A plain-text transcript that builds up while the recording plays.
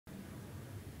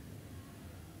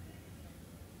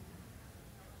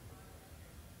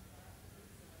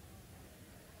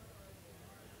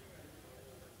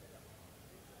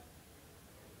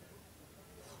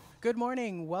Good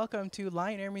morning. Welcome to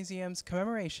Lyon Air Museum's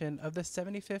commemoration of the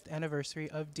 75th anniversary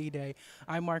of D-Day.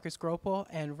 I'm Marcus Gropl,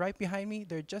 and right behind me,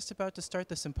 they're just about to start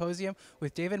the symposium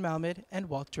with David Malmad and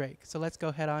Walt Drake. So let's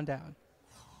go head on down.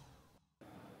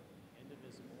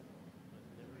 Indivisible,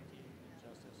 with liberty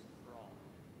and justice for all.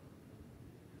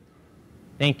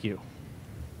 Thank you.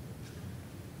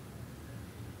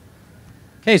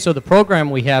 Okay, so the program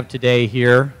we have today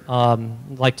here,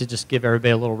 I'd like to just give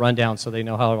everybody a little rundown so they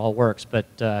know how it all works. But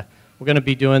we're going to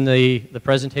be doing the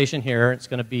presentation here. It's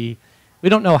going to be, we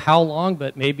don't know how long,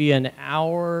 but maybe an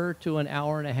hour to an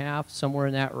hour and a half, somewhere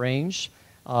in that range.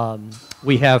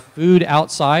 We have food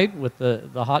outside with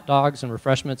the hot dogs and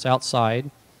refreshments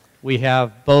outside. We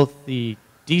have both the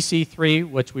DC-3,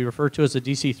 which we refer to as the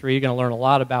DC-3. You're going to learn a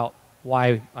lot about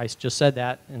why I just said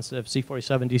that instead of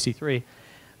C-47 DC-3,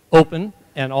 open,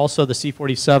 and also the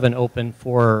C-47 open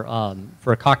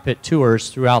for cockpit tours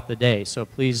throughout the day. So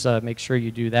please make sure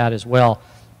you do that as well.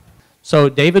 So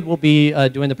David will be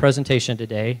doing the presentation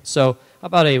today. So how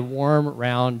about a warm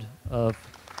round of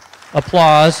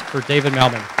applause for David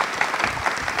Malmad.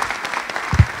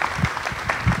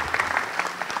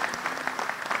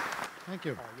 Thank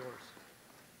you.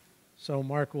 So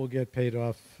Mark will get paid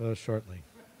off shortly.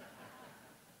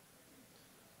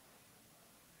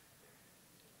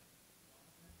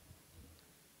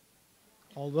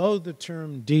 Although the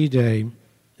term D-Day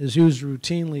is used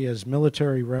routinely as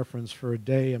military reference for a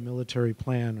day a military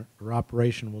plan or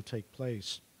operation will take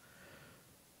place,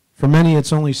 for many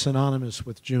it's only synonymous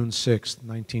with June 6,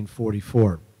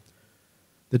 1944,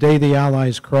 the day the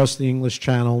Allies crossed the English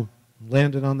Channel,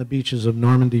 landed on the beaches of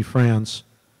Normandy, France,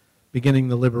 beginning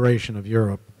the liberation of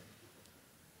Europe.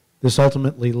 This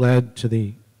ultimately led to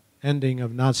the ending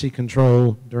of Nazi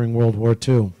control during World War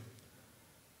II.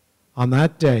 On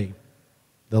that day,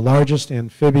 the largest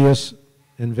amphibious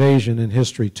invasion in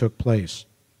history took place.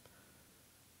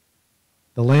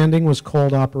 The landing was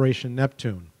called Operation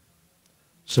Neptune,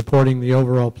 supporting the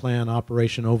overall plan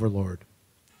Operation Overlord.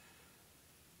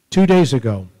 2 days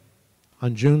ago,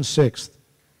 on June 6,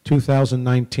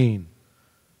 2019,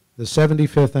 the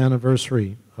 75th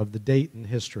anniversary of the date in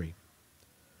history,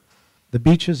 the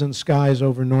beaches and skies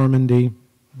over Normandy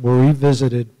were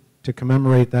revisited to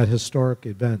commemorate that historic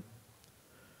event.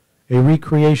 A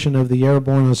recreation of the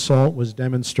airborne assault was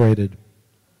demonstrated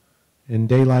in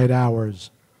daylight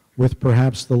hours with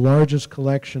perhaps the largest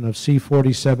collection of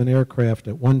C-47 aircraft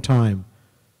at one time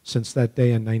since that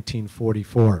day in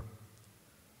 1944.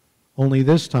 Only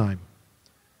this time,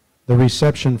 the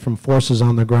reception from forces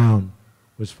on the ground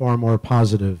was far more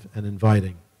positive and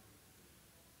inviting.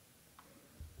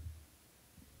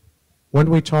 When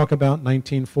we talk about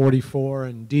 1944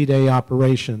 and D-Day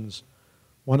operations,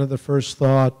 one of the first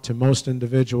thought to most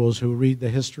individuals who read the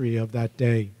history of that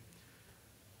day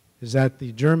is that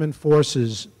the German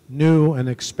forces knew and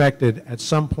expected at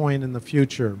some point in the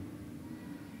future,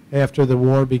 after the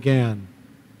war began,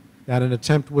 that an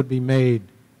attempt would be made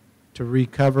to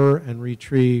recover and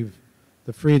retrieve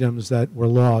the freedoms that were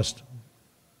lost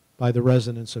by the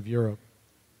residents of Europe.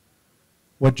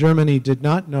 What Germany did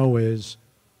not know is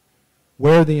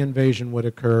where the invasion would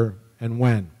occur and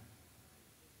when.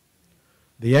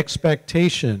 The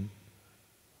expectation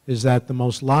is that the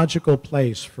most logical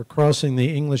place for crossing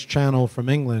the English Channel from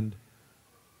England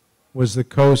was the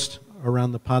coast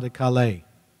around the Pas de Calais.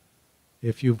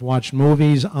 If you've watched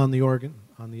movies on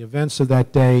the events of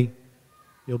that day,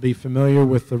 you'll be familiar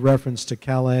with the reference to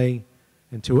Calais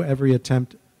and to every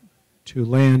attempt to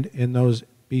land in those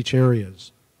beach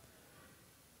areas.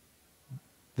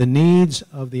 The needs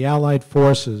of the Allied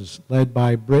forces, led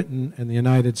by Britain and the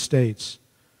United States,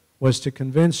 was to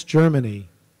convince Germany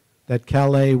that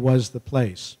Calais was the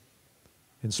place,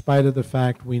 in spite of the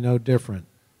fact we know different.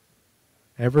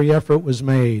 Every effort was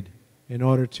made in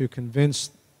order to convince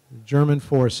the German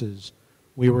forces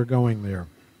we were going there.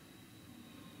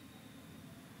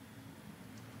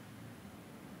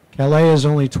 Calais is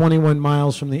only 21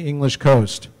 miles from the English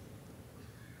coast.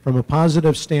 From a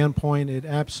positive standpoint, it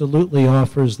absolutely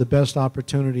offers the best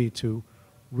opportunity to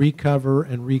recover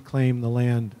and reclaim the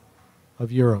land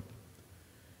of Europe.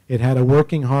 It had a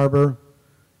working harbor,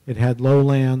 it had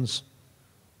lowlands.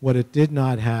 What it did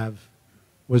not have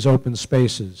was open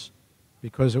spaces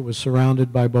because it was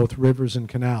surrounded by both rivers and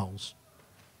canals.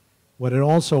 What it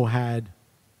also had,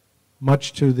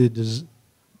 much to the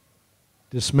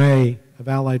dismay of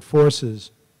Allied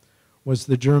forces, was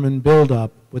the German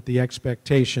buildup with the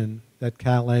expectation that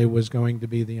Calais was going to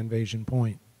be the invasion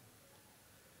point.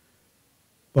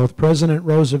 Both President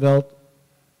Roosevelt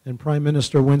and Prime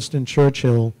Minister Winston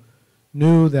Churchill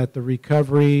knew that the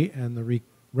recovery and the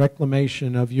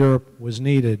reclamation of Europe was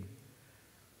needed,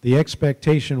 The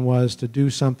expectation was to do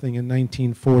something in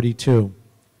 1942.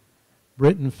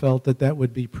 Britain felt that that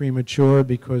would be premature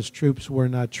because troops were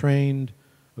not trained,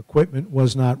 equipment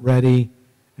was not ready,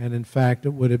 and in fact it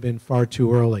would have been far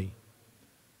too early.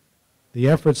 The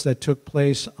efforts that took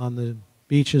place on the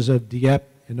beaches of Dieppe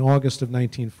in August of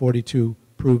 1942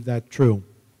 proved that true,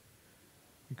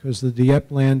 because the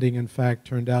Dieppe landing in fact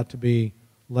turned out to be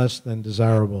less than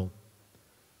desirable.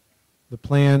 The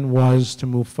plan was to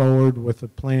move forward with a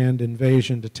planned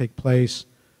invasion to take place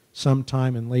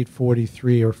sometime in late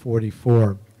 43 or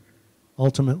 44.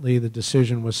 Ultimately, the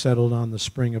decision was settled on the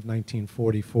spring of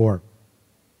 1944.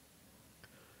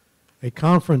 A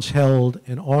conference held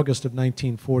in August of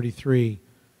 1943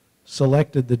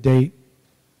 selected the date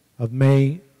of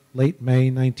late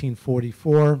May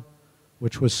 1944,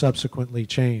 which was subsequently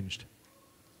changed.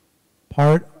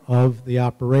 Part of the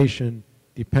operation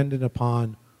depended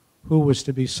upon who was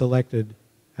to be selected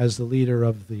as the leader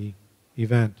of the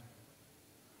event.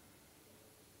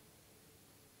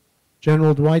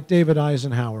 General Dwight David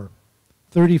Eisenhower,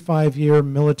 35-year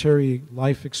military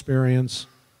life experience,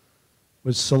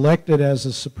 was selected as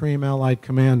the Supreme Allied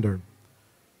Commander.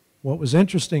 What was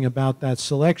interesting about that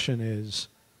selection is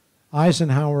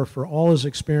Eisenhower, for all his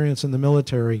experience in the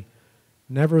military,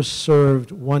 never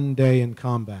served one day in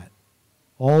combat.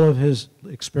 All of his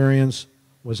experience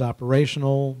was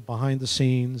operational, behind the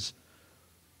scenes,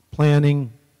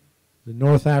 planning the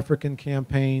North African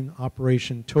campaign,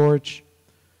 Operation Torch,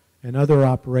 and other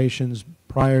operations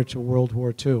prior to World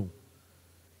War II.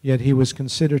 Yet he was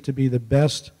considered to be the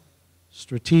best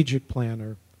strategic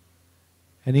planner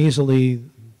and easily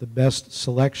the best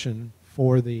selection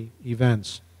for the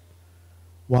events.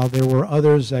 While there were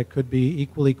others that could be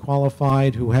equally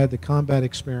qualified who had the combat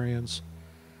experience,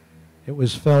 it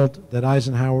was felt that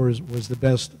Eisenhower was the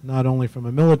best not only from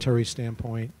a military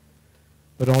standpoint,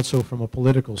 but also from a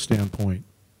political standpoint.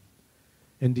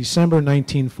 In December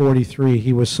 1943,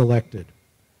 he was selected.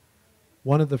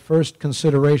 One of the first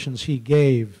considerations he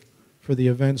gave for the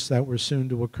events that were soon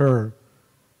to occur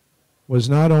was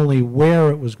not only where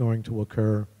it was going to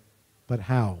occur, but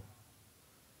how.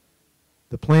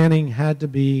 The planning had to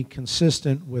be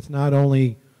consistent with not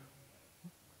only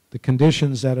the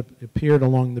conditions that appeared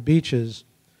along the beaches,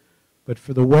 but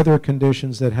for the weather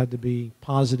conditions that had to be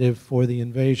positive for the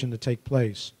invasion to take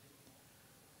place.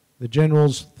 The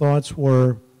general's thoughts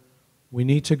were, we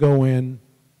need to go in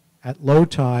at low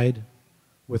tide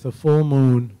with a full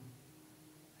moon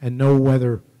and no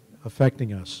weather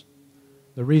affecting us.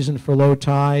 The reason for low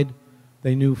tide,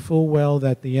 they knew full well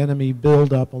that the enemy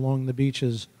buildup along the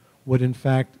beaches would in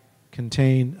fact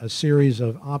contain a series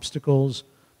of obstacles,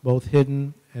 both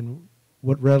hidden and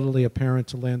what readily apparent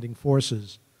to landing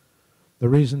forces. The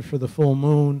reason for the full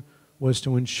moon was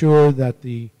to ensure that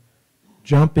the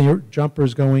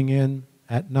jumpers going in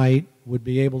at night would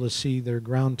be able to see their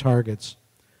ground targets.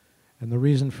 And the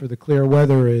reason for the clear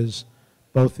weather is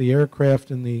both the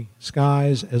aircraft in the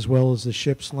skies as well as the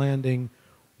ships landing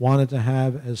wanted to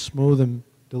have as smooth a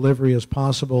delivery as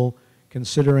possible,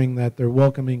 considering that their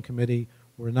welcoming committee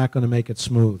were not going to make it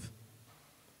smooth.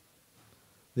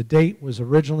 The date was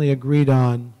originally agreed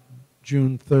on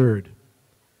June 3rd.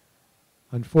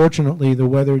 Unfortunately, the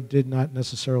weather did not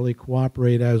necessarily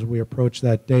cooperate as we approached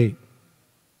that date.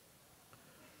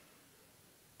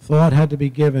 Thought had to be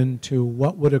given to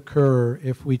what would occur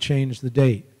if we changed the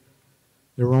date.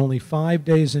 There were only 5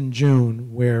 days in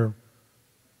June where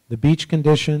the beach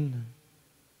condition,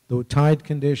 the tide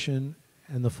condition,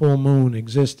 and the full moon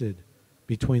existed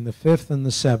between the 5th and the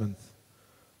 7th.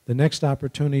 The next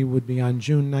opportunity would be on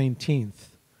June 19th.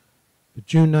 But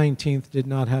June 19th did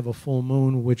not have a full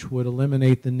moon, which would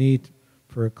eliminate the need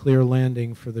for a clear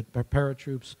landing for the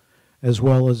paratroops as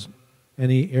well as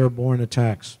any airborne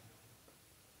attacks.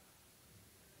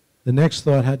 The next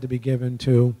thought had to be given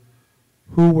to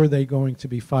who were they going to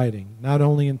be fighting, not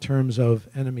only in terms of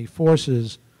enemy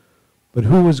forces, but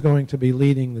who was going to be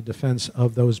leading the defense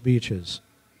of those beaches.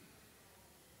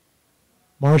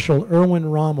 Marshal Erwin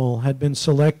Rommel had been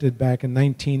selected back in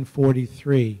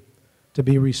 1943 to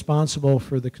be responsible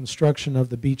for the construction of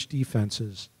the beach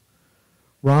defenses.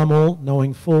 Rommel,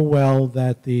 knowing full well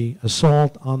that the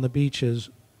assault on the beaches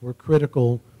were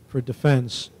critical for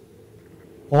defense,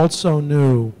 also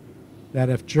knew that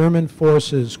if German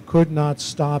forces could not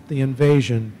stop the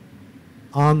invasion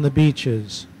on the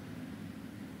beaches,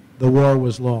 the war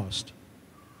was lost.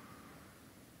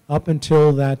 Up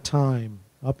until that time,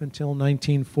 up until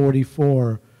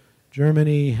 1944,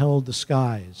 Germany held the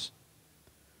skies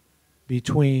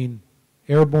between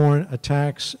airborne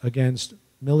attacks against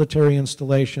military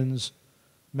installations,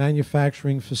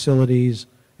 manufacturing facilities,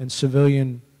 and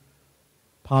civilian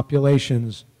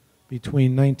populations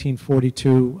between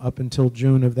 1942 up until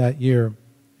June of that year,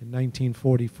 in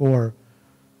 1944,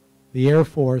 the Air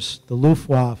Force, the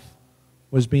Luftwaffe,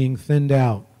 was being thinned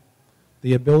out.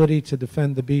 The ability to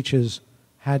defend the beaches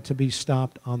had to be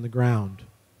stopped on the ground.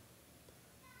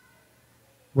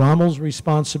 Rommel's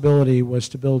responsibility was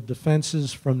to build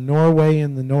defenses from Norway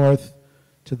in the north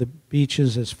to the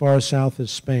beaches as far south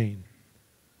as Spain.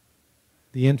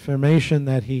 The information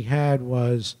that he had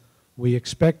was, we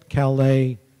expect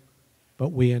Calais, but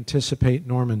we anticipate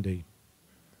Normandy.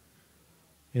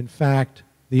 In fact,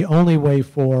 the only way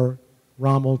for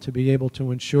Rommel to be able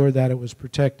to ensure that it was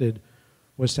protected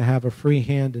was to have a free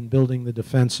hand in building the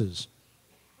defenses.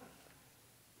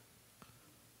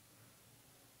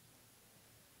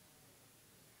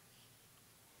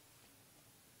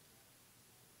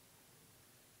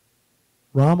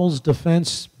 Rommel's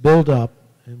defense buildup,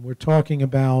 and we're talking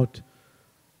about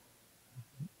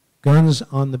guns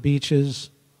on the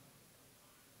beaches,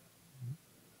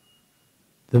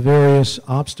 the various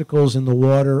obstacles in the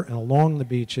water and along the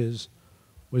beaches,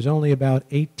 was only about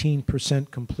 18%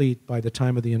 complete by the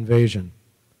time of the invasion.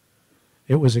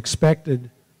 It was expected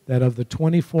that of the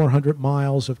 2,400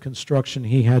 miles of construction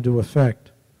he had to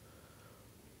effect,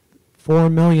 4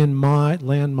 million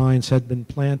landmines had been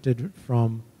planted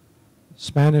from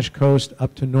Spanish coast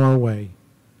up to Norway.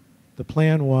 The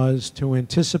plan was to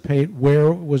anticipate where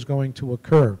it was going to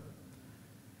occur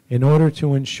in order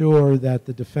to ensure that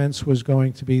the defense was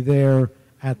going to be there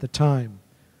at the time.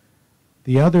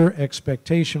 The other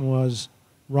expectation was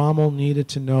Rommel needed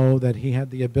to know that he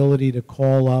had the ability to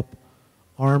call up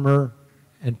armor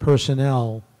and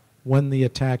personnel when the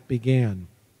attack began.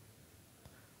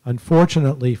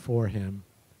 Unfortunately for him,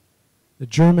 the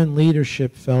German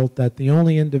leadership felt that the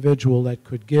only individual that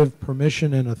could give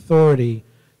permission and authority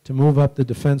to move up the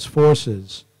defense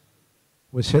forces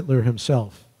was Hitler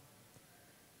himself.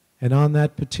 And on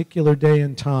that particular day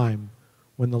and time,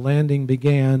 when the landing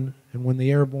began and when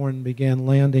the airborne began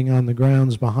landing on the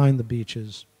grounds behind the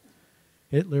beaches,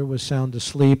 Hitler was sound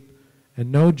asleep,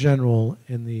 and no general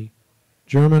in the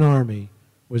German army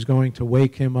was going to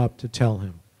wake him up to tell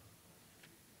him.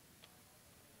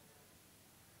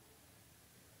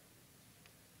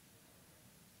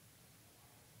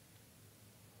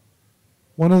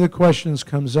 One of the questions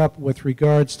comes up with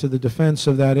regards to the defense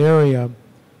of that area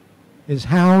is,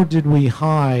 how did we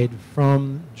hide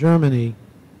from Germany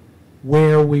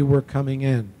where we were coming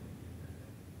in?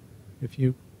 If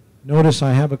you notice,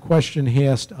 I have a question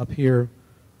asked up here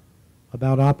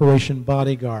about Operation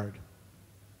Bodyguard.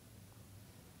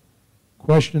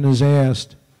 Question is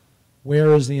asked,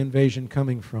 where is the invasion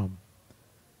coming from?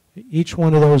 Each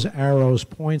one of those arrows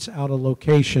points out a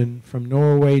location from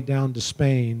Norway down to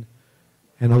Spain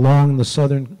and along the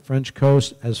southern French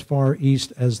coast as far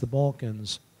east as the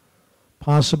Balkans,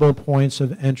 possible points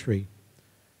of entry.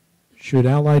 Should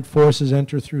Allied forces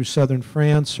enter through southern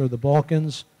France or the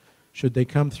Balkans? Should they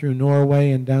come through Norway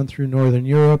and down through northern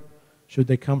Europe? Should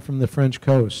they come from the French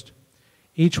coast?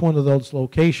 Each one of those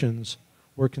locations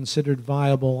were considered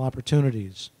viable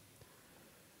opportunities.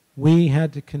 We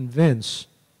had to convince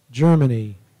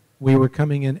Germany we were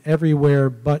coming in everywhere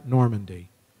but Normandy.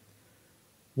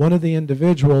 One of the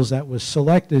individuals that was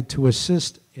selected to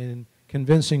assist in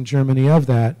convincing Germany of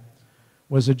that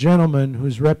was a gentleman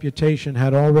whose reputation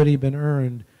had already been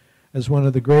earned as one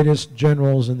of the greatest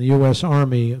generals in the U.S.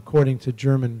 Army, according to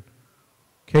German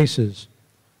cases.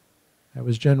 That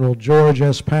was General George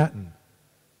S. Patton,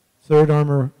 3rd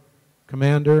Armor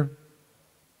Commander.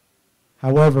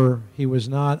 However, he was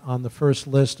not on the first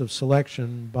list of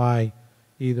selection by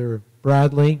either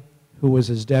Bradley, who was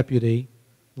his deputy,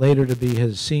 later to be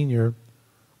his senior,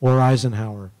 or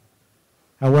Eisenhower.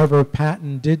 However,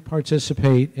 Patton did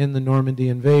participate in the Normandy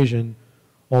invasion,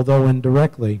 although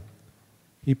indirectly.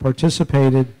 He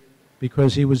participated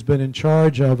because he was been in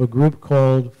charge of a group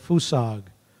called FUSAG,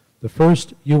 the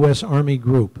 1st U.S. Army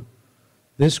Group.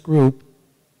 This group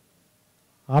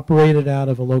operated out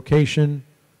of a location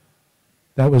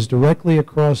that was directly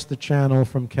across the channel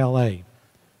from Calais.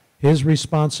 His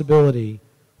responsibility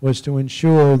was to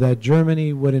ensure that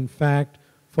Germany would in fact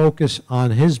focus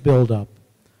on his buildup,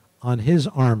 on his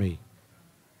army.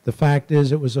 The fact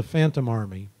is, it was a phantom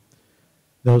army.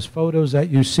 Those photos that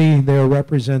you see there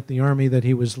represent the army that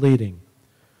he was leading.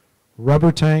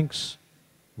 Rubber tanks,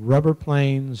 rubber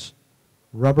planes,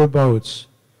 rubber boats.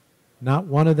 Not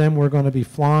one of them were going to be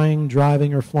flying,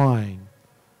 driving, or flying.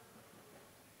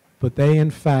 But they, in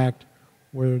fact,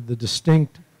 were the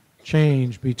distinct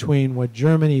change between what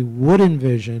Germany would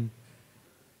envision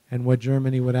and what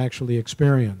Germany would actually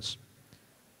experience.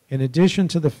 In addition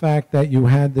to the fact that you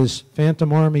had this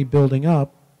phantom army building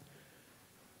up,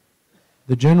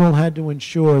 the general had to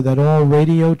ensure that all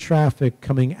radio traffic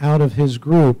coming out of his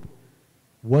group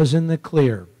was in the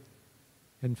clear.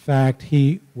 In fact,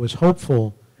 he was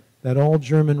hopeful that all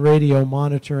German radio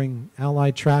monitoring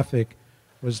Allied traffic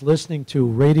was listening to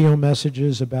radio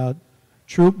messages about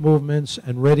troop movements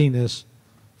and readiness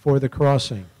for the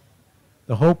crossing.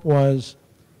 The hope was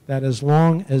that as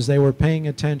long as they were paying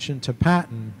attention to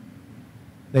Patton,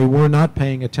 they were not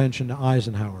paying attention to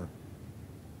Eisenhower.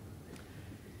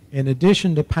 In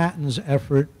addition to Patton's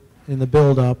effort in the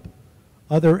buildup,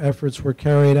 other efforts were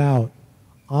carried out.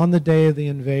 On the day of the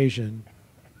invasion,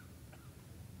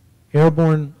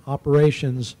 airborne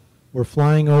operations were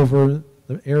flying over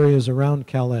the areas around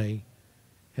Calais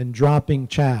and dropping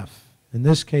chaff. In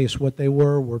this case, what they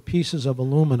were pieces of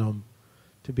aluminum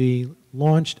to be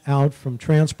launched out from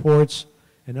transports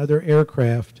and other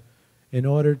aircraft in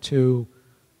order to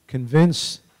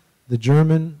convince the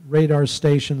German radar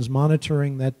stations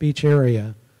monitoring that beach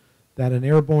area that an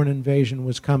airborne invasion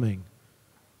was coming.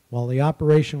 While the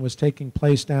operation was taking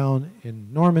place down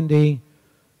in Normandy,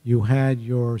 you had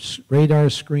your radar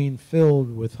screen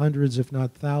filled with hundreds, if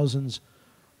not thousands,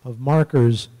 of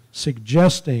markers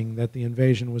suggesting that the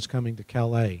invasion was coming to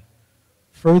Calais.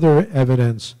 Further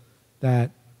evidence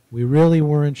that we really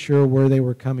weren't sure where they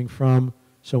were coming from,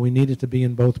 so we needed to be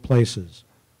in both places.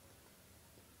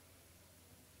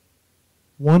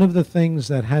 One of the things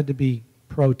that had to be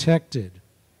protected,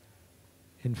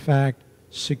 in fact,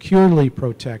 securely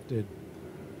protected,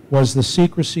 was the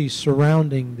secrecy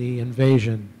surrounding the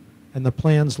invasion and the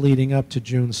plans leading up to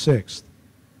June 6th.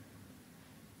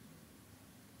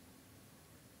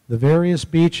 The various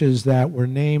beaches that were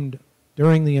named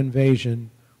during the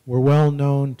invasion were well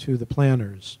known to the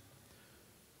planners.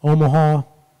 Omaha,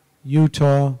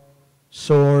 Utah,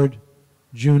 Sword,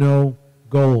 Juneau,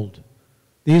 Gold.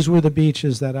 These were the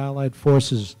beaches that Allied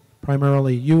forces,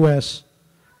 primarily U.S.,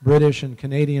 British, and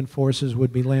Canadian forces,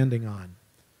 would be landing on.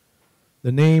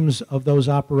 The names of those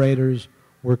operators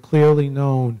were clearly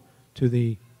known to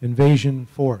the invasion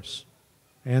force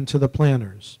and to the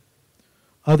planners.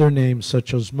 Other names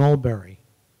such as Mulberry,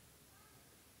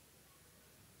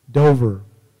 Dover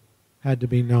had to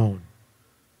be known.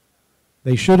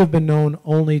 They should have been known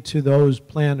only to those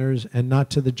planners and not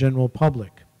to the general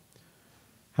public.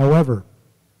 However,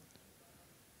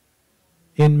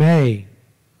 in May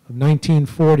of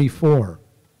 1944,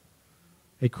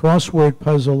 a crossword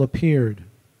puzzle appeared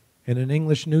in an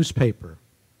English newspaper.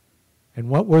 And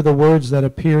what were the words that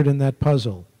appeared in that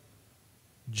puzzle?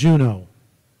 Juneau,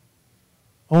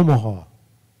 Omaha,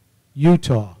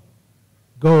 Utah,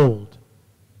 Gold,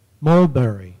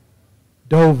 Mulberry,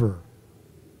 Dover.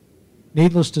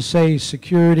 Needless to say,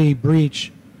 security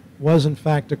breach was in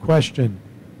fact a question.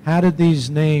 How did these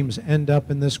names end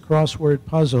up in this crossword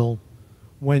puzzle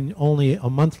when only a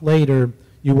month later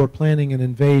you were planning an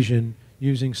invasion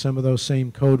using some of those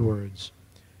same code words?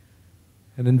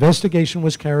 An investigation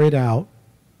was carried out.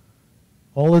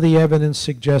 All of the evidence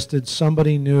suggested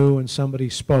somebody knew and somebody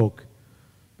spoke,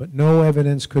 but no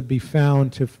evidence could be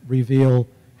found to reveal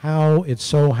how it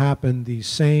so happened these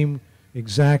same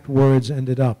exact words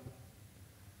ended up.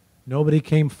 Nobody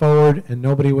came forward and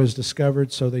nobody was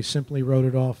discovered, so they simply wrote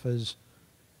it off as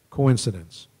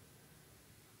coincidence.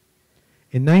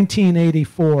 In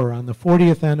 1984, on the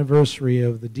 40th anniversary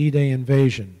of the D-Day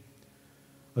invasion,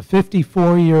 a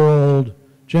 54-year-old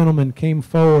gentleman came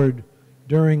forward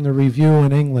during the review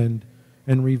in England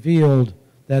and revealed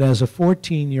that as a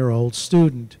 14-year-old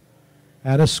student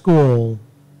at a school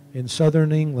in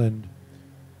southern England,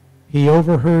 he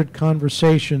overheard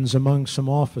conversations among some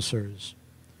officers.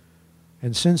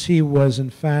 And since he was in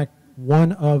fact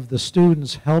one of the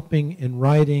students helping in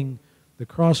writing the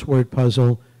crossword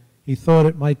puzzle, he thought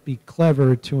it might be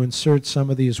clever to insert some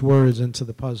of these words into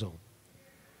the puzzle.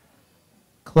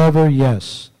 Clever,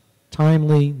 yes.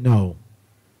 Timely, no.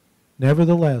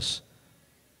 Nevertheless,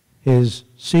 his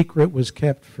secret was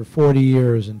kept for 40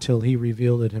 years until he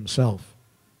revealed it himself.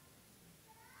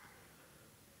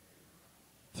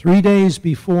 3 days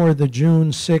before the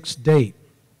June 6th date,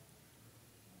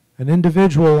 an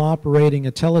individual operating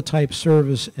a teletype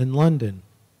service in London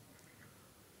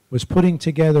was putting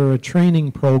together a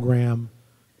training program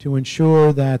to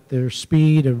ensure that their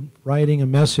speed of writing a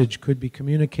message could be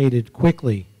communicated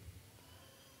quickly.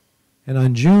 And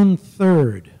on June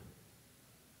 3rd,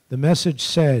 the message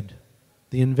said,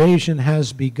 "The invasion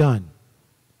has begun.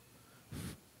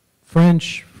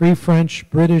 Free French,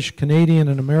 British, Canadian,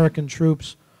 and American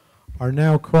troops are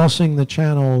now crossing the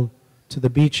channel to the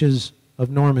beaches of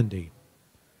Normandy."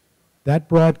 That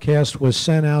broadcast was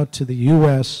sent out to the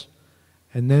U.S.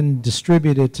 and then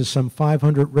distributed to some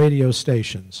 500 radio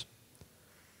stations.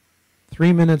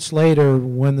 3 minutes later,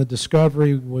 when the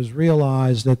discovery was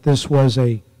realized that this was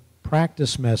a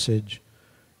practice message,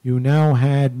 you now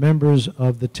had members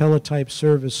of the teletype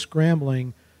service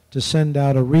scrambling to send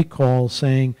out a recall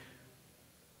saying,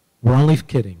 we're only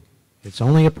kidding. It's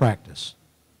only a practice.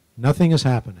 Nothing is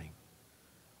happening.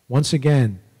 Once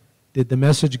again, did the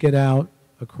message get out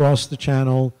across the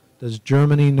channel? Does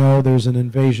Germany know there's an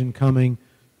invasion coming?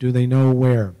 Do they know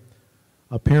where?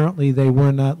 Apparently they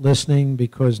were not listening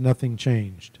because nothing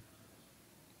changed.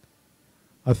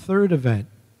 A third event,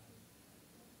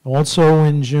 also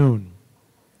in June,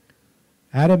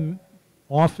 at an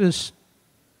office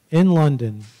in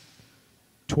London,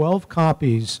 12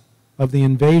 copies of the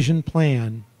invasion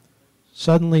plan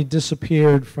suddenly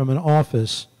disappeared from an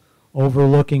office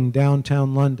overlooking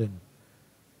downtown London.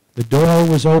 The door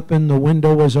was open, the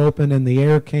window was open, and the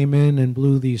air came in and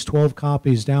blew these 12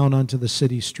 copies down onto the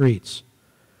city streets.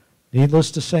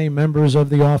 Needless to say, members of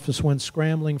the office went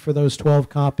scrambling for those 12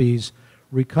 copies,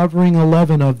 recovering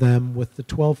 11 of them with the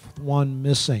 12th one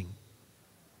missing.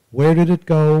 Where did it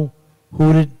go?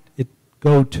 Who did it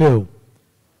go to?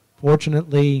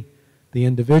 Fortunately, the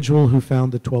individual who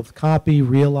found the 12th copy,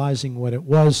 realizing what it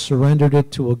was, surrendered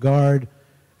it to a guard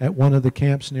at one of the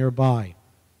camps nearby.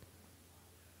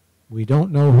 We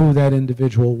don't know who that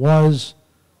individual was,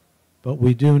 but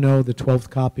we do know the 12th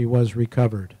copy was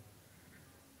recovered.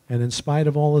 And in spite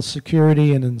of all the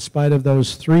security and in spite of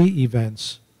those 3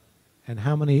 events and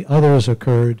how many others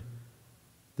occurred,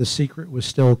 the secret was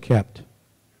still kept.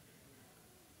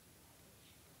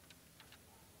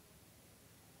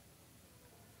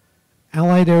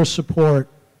 Allied air support,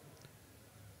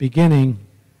 beginning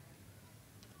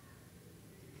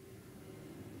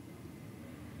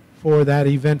for that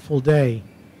eventful day,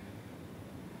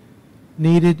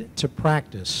 needed to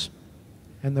practice.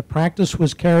 And the practice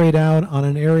was carried out on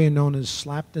an area known as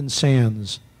Slapton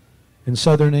Sands in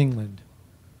southern England.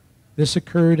 This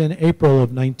occurred in April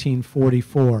of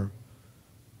 1944.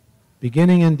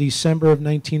 Beginning in December of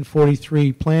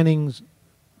 1943, planning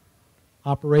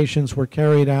operations were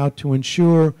carried out to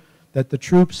ensure that the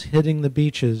troops hitting the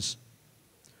beaches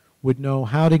would know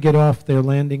how to get off their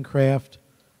landing craft,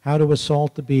 how to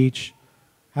assault the beach,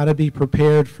 how to be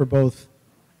prepared for both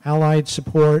Allied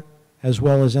support as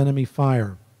well as enemy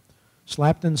fire.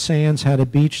 Slapton Sands had a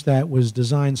beach that was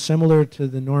designed similar to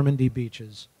the Normandy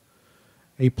beaches.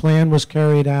 A plan was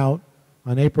carried out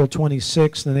on April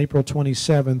 26th and April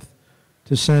 27th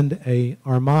to send an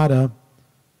armada,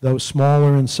 though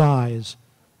smaller in size,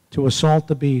 to assault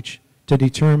the beach to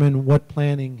determine what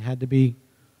planning had to be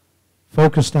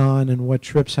focused on and what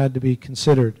trips had to be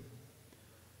considered.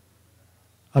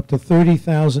 Up to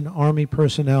 30,000 Army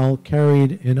personnel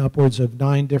carried in upwards of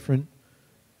 9 different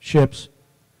ships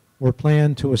were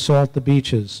planned to assault the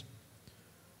beaches.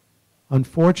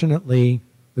 Unfortunately,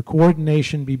 the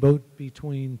coordination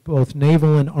between both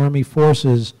naval and Army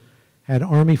forces had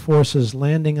Army forces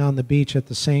landing on the beach at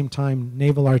the same time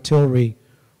naval artillery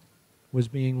was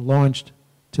being launched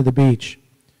to the beach.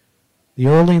 The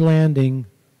early landing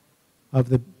of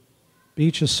the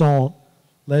beach assault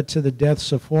led to the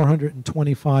deaths of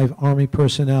 425 Army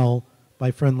personnel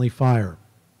by friendly fire.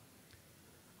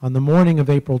 On the morning of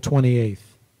April 28th,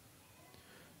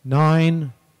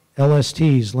 9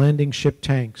 LSTs, landing ship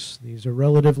tanks, these are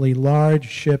relatively large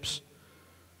ships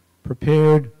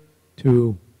prepared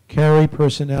to carry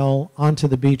personnel onto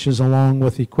the beaches along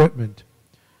with equipment,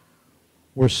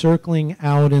 were circling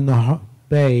out in the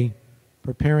bay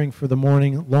preparing for the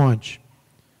morning launch.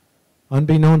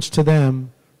 Unbeknownst to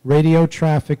them, radio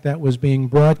traffic that was being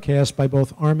broadcast by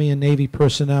both Army and Navy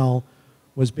personnel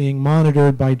was being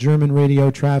monitored by German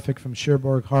radio traffic from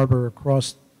Cherbourg Harbor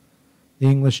across the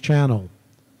English Channel.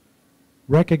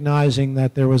 Recognizing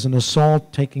that there was an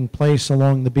assault taking place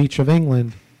along the beach of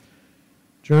England,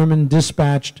 German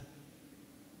dispatched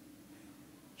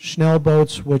Schnell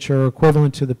boats, which are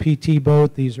equivalent to the PT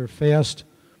boat. These are fast,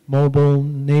 mobile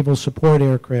naval support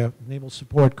aircraft, naval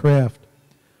support craft.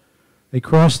 They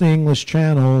crossed the English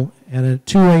Channel and at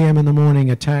 2 a.m. in the morning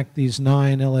attacked these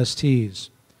 9 LSTs,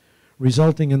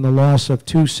 resulting in the loss of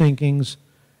 2 sinkings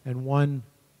and 1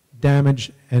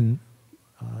 damaged and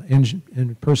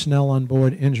personnel on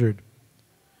board injured.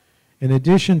 In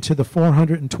addition to the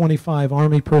 425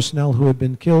 Army personnel who had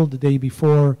been killed the day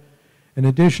before, an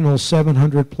additional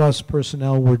 700+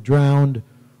 personnel were drowned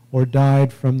or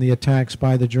died from the attacks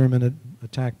by the German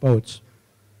attack boats.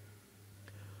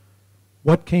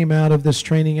 What came out of this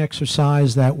training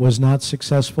exercise that was not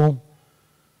successful?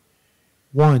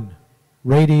 1,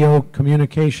 radio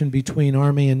communication between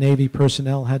Army and Navy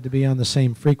personnel had to be on the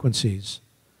same frequencies.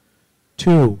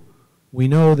 2, We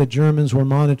know that Germans were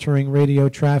monitoring radio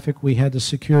traffic. We had to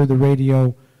secure the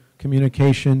radio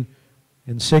communication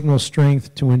and signal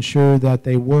strength to ensure that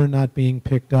they were not being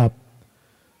picked up.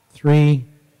 3,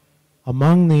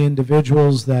 among the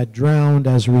individuals that drowned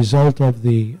as a result of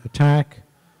the attack,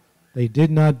 they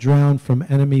did not drown from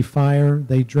enemy fire.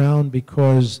 They drowned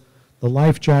because the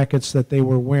life jackets that they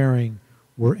were wearing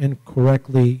were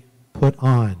incorrectly put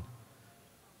on.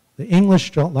 The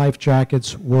English life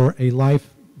jackets were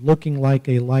looking like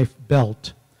a life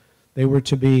belt. They were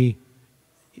to be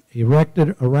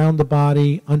erected around the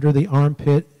body, under the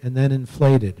armpit, and then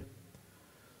inflated.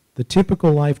 The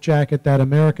typical life jacket that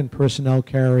American personnel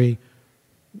carry,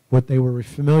 what they were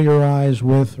familiarized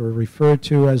with or referred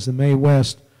to as the Mae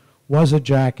West, was a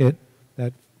jacket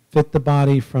that fit the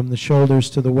body from the shoulders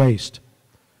to the waist.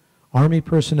 Army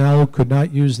personnel could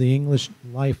not use the English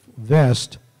life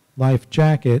vest, life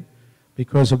jacket,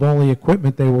 because of all the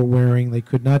equipment they were wearing. They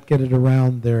could not get it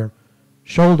around their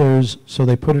shoulders, so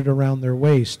they put it around their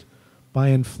waist. By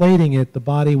inflating it, the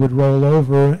body would roll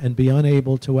over and be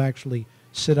unable to actually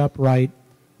sit upright,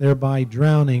 thereby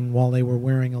drowning while they were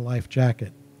wearing a life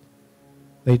jacket.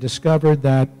 They discovered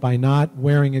that by not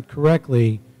wearing it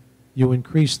correctly, you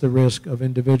increase the risk of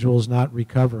individuals not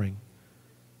recovering.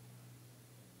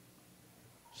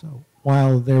 So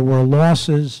while there were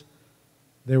losses,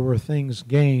 there were things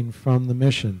gained from the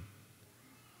mission.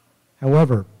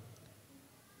 However,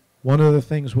 one of the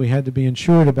things we had to be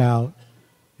ensured about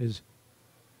is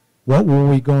what were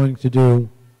we going to do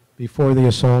before the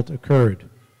assault occurred.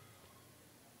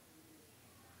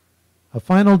 A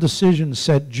final decision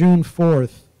set June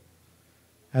 4th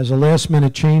as a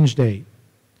last-minute change date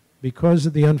because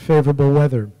of the unfavorable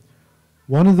weather.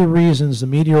 One of the reasons the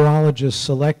meteorologists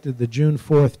selected the June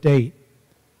 4th date,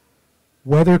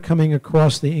 weather coming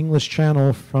across the English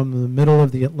Channel from the middle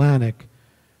of the Atlantic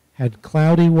had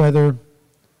cloudy weather,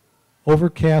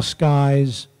 overcast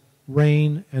skies,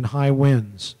 rain, and high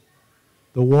winds.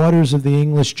 The waters of the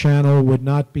English Channel would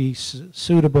not be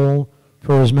suitable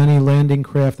for as many landing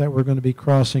craft that were going to be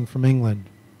crossing from England.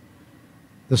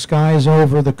 The skies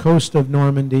over the coast of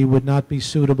Normandy would not be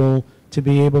suitable to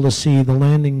be able to see the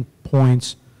landing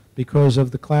points because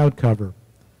of the cloud cover.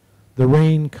 The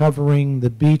rain covering the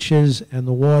beaches and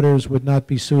the waters would not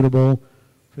be suitable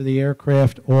for the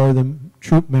aircraft or the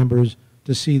troop members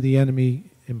to see the enemy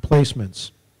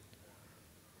emplacements.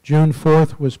 June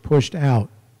 4th was pushed out.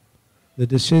 The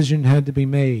decision had to be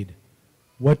made.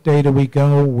 What day do we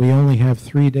go? We only have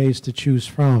 3 days to choose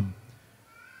from.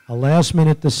 A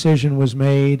last-minute decision was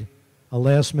made. A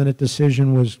last-minute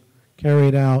decision was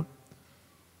carried out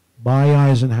by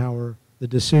Eisenhower. The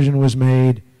decision was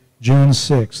made June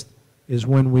 6th is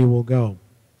when we will go.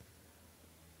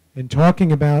 In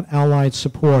talking about Allied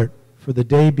support for the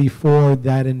day before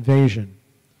that invasion,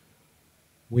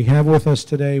 we have with us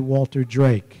today Walter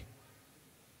Drake.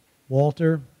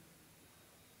 Walter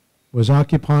was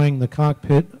occupying the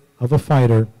cockpit of a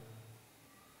fighter,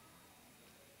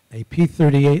 a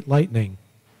P-38 Lightning,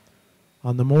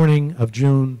 on the morning of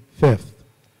June 5th.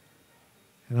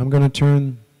 And I'm going to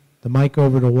turn the mic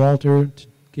over to Walter to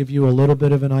give you a little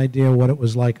bit of an idea what it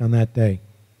was like on that day.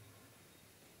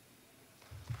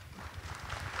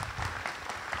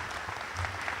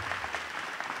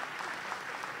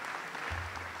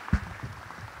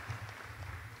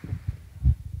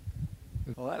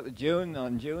 Well, that was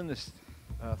on June the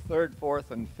 3rd,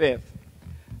 4th, and 5th,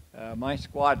 my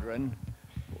squadron,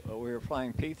 we were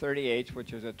flying P-38s,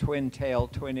 which is a twin-tail,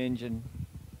 twin-engine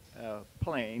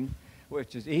plane,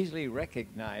 which is easily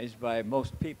recognized by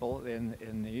most people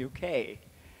in the UK.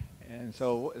 And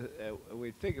so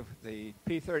we'd figure the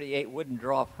P-38 wouldn't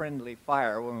draw friendly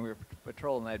fire when we were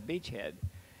patrolling that beachhead.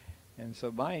 And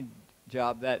so my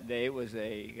job that day was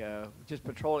just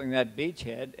patrolling that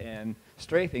beachhead and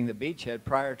strafing the beachhead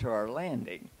prior to our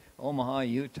landing, Omaha,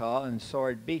 Utah, and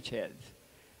Sword beachheads.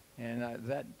 And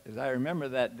as I remember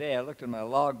that day, I looked in my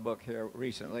logbook here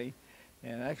recently,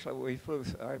 and actually we flew,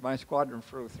 my squadron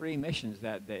flew 3 missions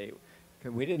that day.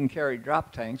 We didn't carry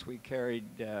drop tanks, we carried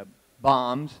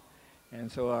bombs,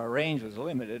 and so our range was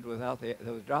limited without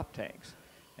those drop tanks.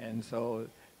 And so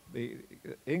the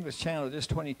English Channel is just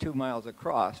 22 miles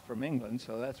across from England,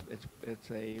 so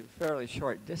it's a fairly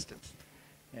short distance.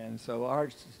 And so our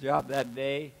job that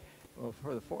day, well,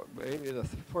 for maybe the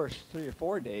first 3 or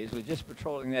 4 days, was just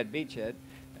patrolling that beachhead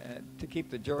to keep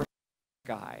the German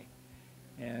sky.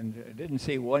 And didn't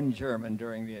see one German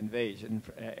during the invasion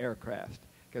aircraft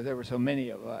because there were so many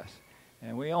of us.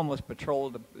 And we almost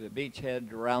patrolled the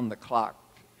beachhead around the clock.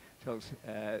 So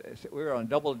we were on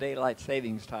double daylight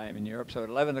savings time in Europe, so at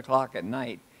 11 o'clock at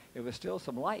night, it was still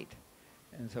some light.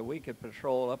 And so we could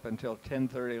patrol up until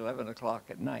 10:30, 11 o'clock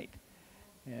at night.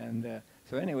 And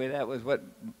so anyway, that was what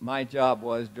my job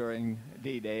was during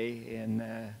D-Day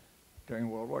during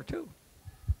World War II.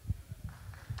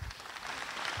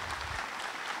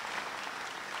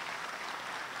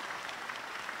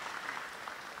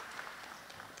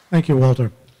 Thank you,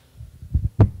 Walter.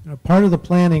 Part of the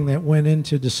planning that went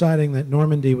into deciding that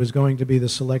Normandy was going to be the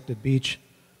selected beach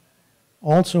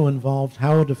also involved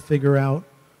how to figure out,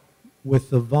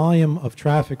 with the volume of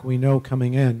traffic we know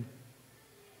coming in,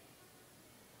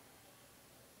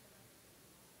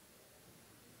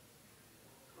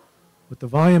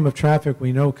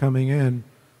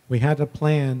 we had to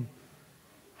plan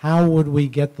how would we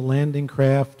get the landing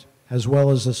craft as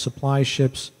well as the supply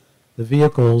ships, the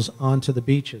vehicles, onto the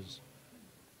beaches.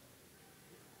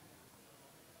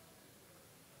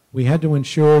 We had to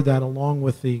ensure that along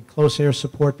with the close air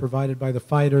support provided by the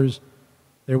fighters,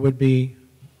 there would be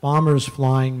bombers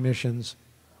flying missions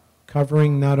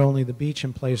covering not only the beach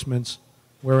emplacements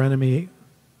where enemy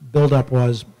buildup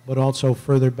was, but also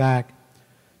further back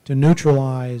to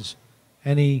neutralize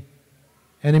any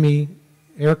enemy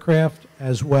aircraft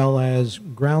as well as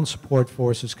ground support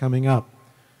forces coming up.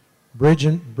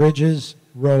 Bridges,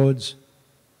 roads,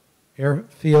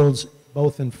 airfields,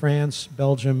 both in France,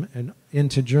 Belgium, and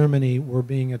into Germany were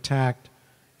being attacked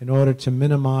in order to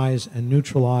minimize and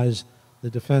neutralize the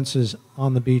defenses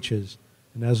on the beaches.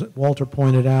 And as Walter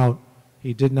pointed out,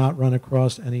 he did not run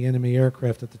across any enemy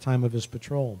aircraft at the time of his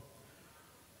patrol.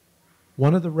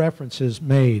 One of the references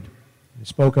made, I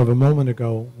spoke of a moment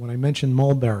ago when I mentioned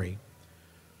Mulberry.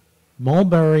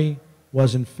 Mulberry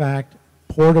was in fact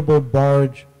portable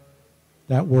barge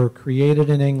that were created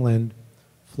in England,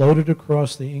 floated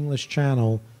across the English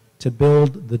Channel to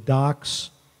build the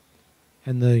docks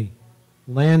and the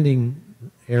landing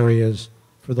areas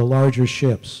for the larger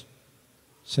ships.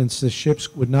 Since the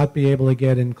ships would not be able to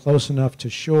get in close enough to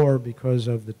shore because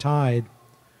of the tide,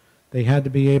 they had to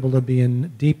be able to be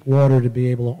in deep water to be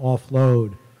able to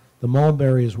offload. The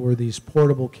Mulberries were these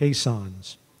portable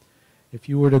caissons. If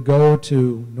you were to go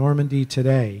to Normandy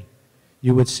today,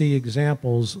 you would see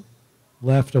examples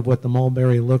left of what the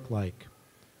Mulberry looked like.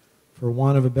 For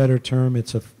want of a better term,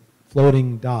 it's a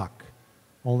floating dock,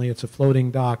 only it's a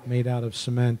floating dock made out of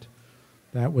cement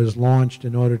that was launched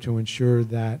in order to ensure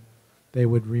that they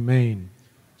would remain.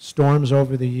 Storms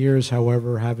over the years,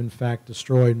 however, have in fact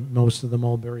destroyed most of the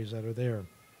mulberries that are there.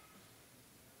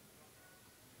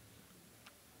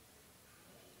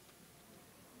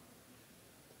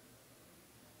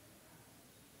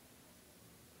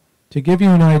 To give you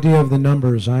an idea of the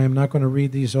numbers, I am not going to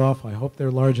read these off. I hope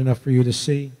they're large enough for you to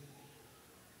see.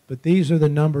 But these are the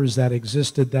numbers that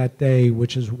existed that day,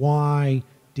 which is why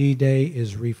D-Day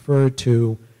is referred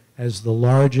to as the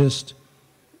largest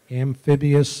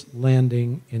amphibious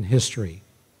landing in history.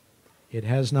 It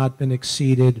has not been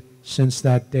exceeded since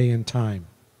that day and time.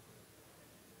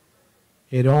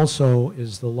 It also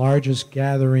is the largest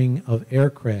gathering of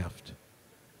aircraft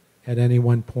at any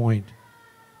one point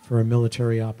for a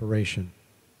military operation.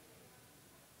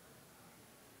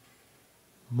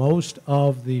 Most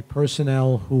of the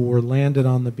personnel who were landed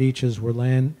on the beaches were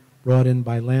brought in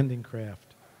by landing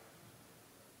craft.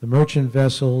 The merchant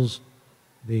vessels,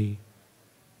 the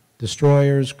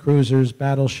destroyers, cruisers,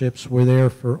 battleships were there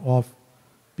for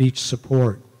off-beach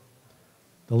support.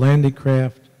 The landing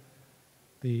craft,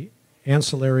 the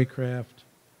ancillary craft,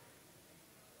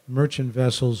 merchant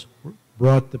vessels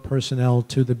brought the personnel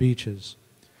to the beaches.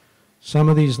 Some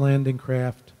of these landing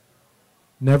craft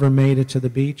never made it to the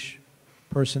beach.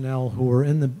 Personnel who were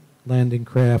in the landing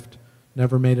craft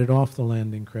never made it off the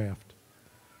landing craft.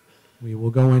 We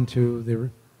will go into the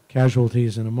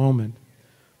casualties in a moment.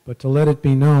 But to let it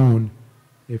be known,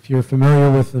 if you're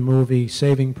familiar with the movie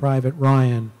Saving Private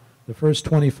Ryan, the first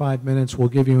 25 minutes will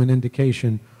give you an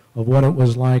indication of what it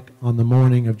was like on the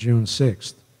morning of June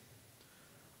 6th.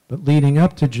 But leading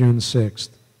up to June 6th,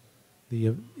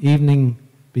 the evening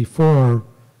before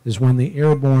is when the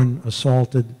airborne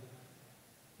assaulted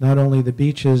not only the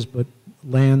beaches but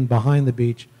land behind the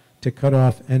beach to cut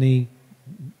off any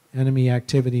enemy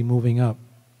activity moving up.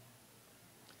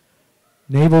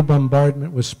 Naval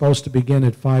bombardment was supposed to begin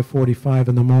at 5:45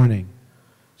 in the morning.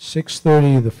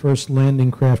 6:30, the first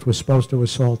landing craft was supposed to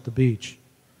assault the beach.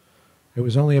 It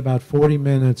was only about 40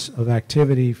 minutes of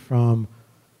activity from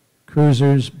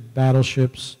cruisers,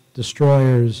 battleships,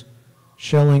 destroyers,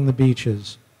 shelling the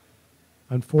beaches.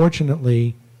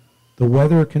 Unfortunately, the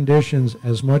weather conditions,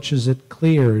 as much as it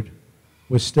cleared,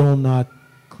 was still not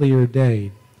clear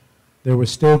day. There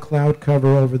was still cloud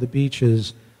cover over the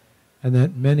beaches, and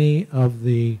that many of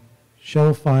the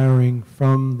shell firing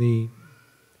from the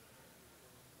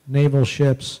naval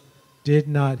ships did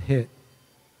not hit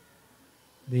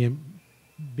the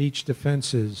beach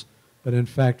defenses, but in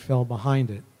fact fell behind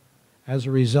it. As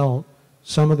a result,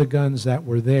 some of the guns that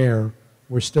were there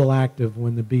were still active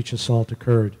when the beach assault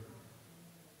occurred.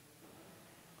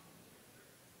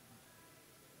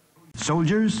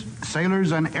 Soldiers,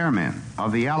 sailors, and airmen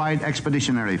of the Allied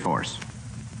Expeditionary Force,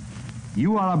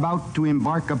 you are about to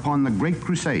embark upon the great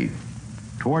crusade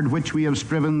toward which we have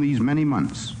striven these many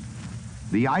months.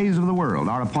 The eyes of the world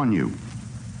are upon you.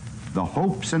 The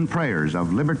hopes and prayers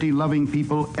of liberty-loving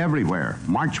people everywhere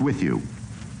march with you.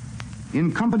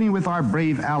 In company with our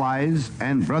brave allies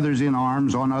and brothers in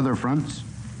arms on other fronts,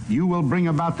 you will bring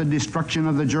about the destruction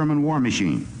of the German war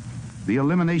machine, the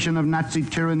elimination of Nazi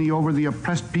tyranny over the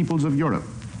oppressed peoples of Europe,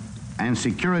 and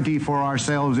security for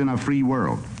ourselves in a free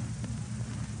world.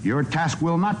 Your task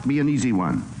will not be an easy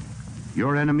one.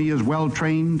 Your enemy is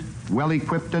well-trained,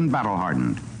 well-equipped, and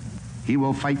battle-hardened. He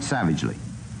will fight savagely.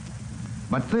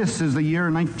 But this is the year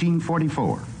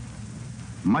 1944.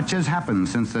 Much has happened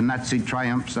since the Nazi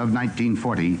triumphs of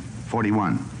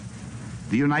 1940-41.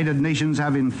 The United Nations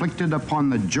have inflicted upon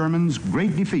the Germans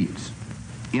great defeats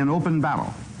in open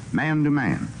battle, man to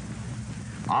man.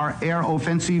 Our air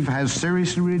offensive has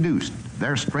seriously reduced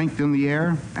their strength in the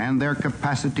air and their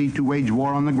capacity to wage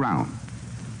war on the ground.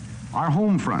 Our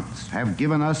home fronts have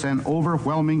given us an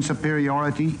overwhelming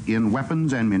superiority in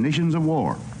weapons and munitions of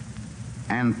war,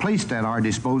 and placed at our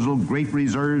disposal great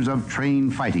reserves of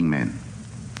trained fighting men.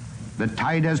 The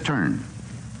tide has turned.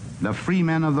 The free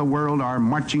men of the world are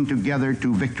marching together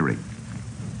to victory.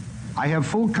 I have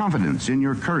full confidence in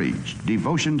your courage,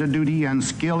 devotion to duty, and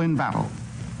skill in battle.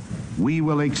 We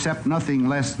will accept nothing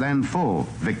less than full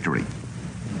victory.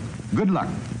 Good luck,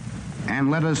 and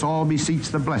let us all beseech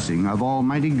the blessing of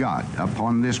Almighty God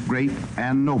upon this great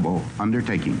and noble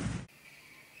undertaking.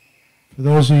 For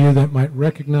those of you that might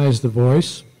recognize the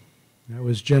voice, that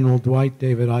was General Dwight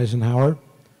David Eisenhower.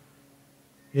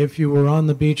 If you were on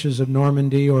the beaches of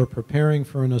Normandy or preparing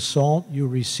for an assault, you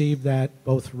received that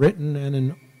both written and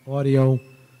in audio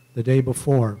the day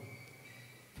before.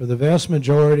 For the vast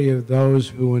majority of those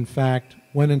who in fact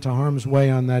went into harm's way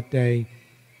on that day,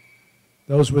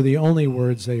 those were the only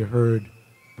words they heard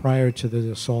prior to the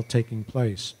assault taking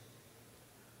place.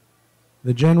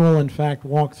 The general in fact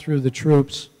walked through the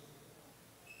troops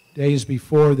days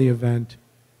before the event,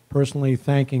 personally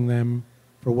thanking them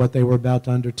for what they were about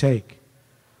to undertake.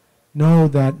 Know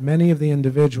that many of the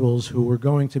individuals who were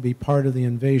going to be part of the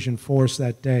invasion force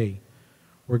that day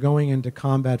were going into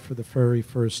combat for the very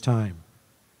first time.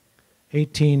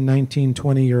 18, 19,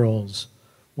 20-year-olds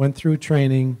went through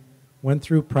training, went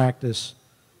through practice,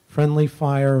 friendly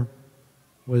fire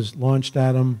was launched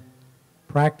at them,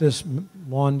 practice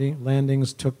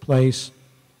landings took place,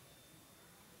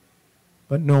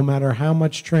 but no matter how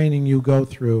much training you go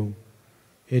through,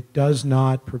 it does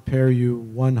not prepare you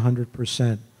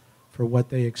 100% for what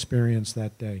they experienced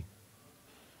that day.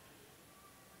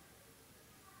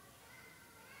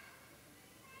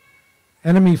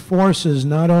 Enemy forces,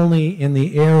 not only in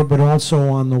the air but also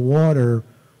on the water,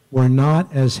 were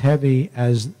not as heavy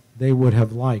as they would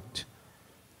have liked,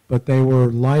 but they were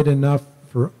light enough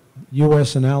for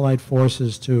U.S. and Allied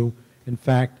forces to, in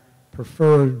fact,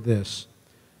 prefer this.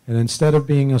 And instead of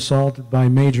being assaulted by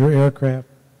major aircraft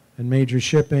and major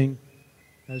shipping,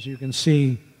 as you can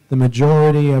see, the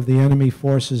majority of the enemy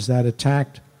forces that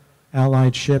attacked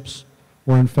Allied ships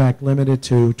were in fact limited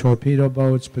to torpedo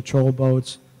boats, patrol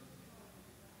boats,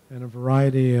 and a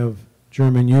variety of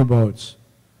German U-boats.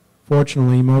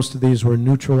 Fortunately, most of these were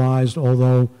neutralized,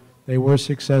 although they were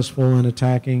successful in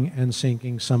attacking and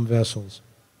sinking some vessels.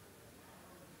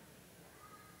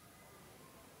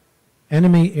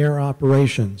 Enemy air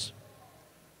operations,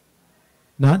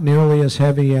 not nearly as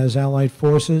heavy as Allied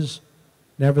forces.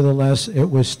 Nevertheless, it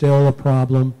was still a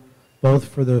problem, both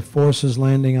for the forces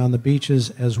landing on the beaches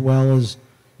as well as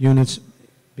units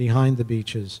behind the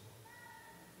beaches.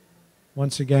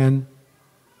 Once again,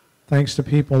 thanks to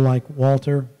people like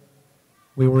Walter,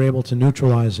 we were able to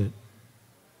neutralize it.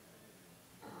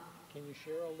 Can you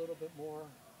share a little bit more?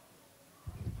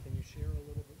 Can you share a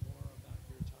little bit more about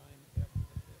your time after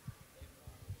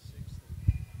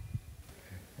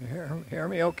the 6th? Hear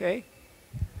me okay?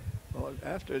 Well,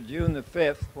 after June the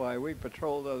 5th, why, we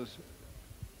patrolled those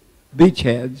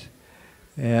beachheads,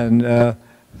 and 4th,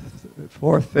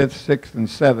 5th, 6th, and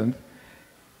 7th,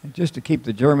 just to keep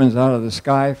the Germans out of the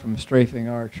sky from strafing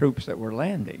our troops that were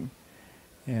landing.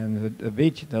 And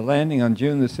the landing on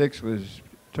June the 6th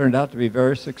turned out to be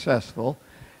very successful,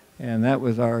 and that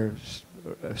was our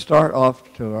start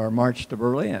off to our march to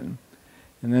Berlin.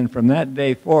 And then from that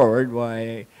day forward,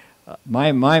 why,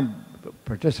 my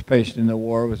participation in the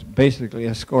war was basically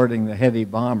escorting the heavy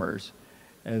bombers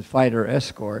as fighter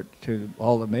escort to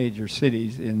all the major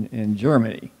cities in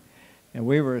Germany. And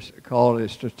we were called a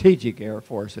strategic Air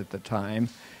Force at the time,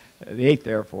 the 8th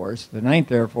Air Force. The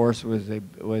 9th Air Force was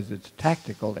its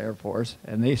tactical Air Force,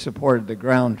 and they supported the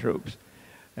ground troops.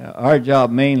 Our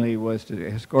job mainly was to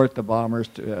escort the bombers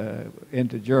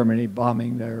into Germany,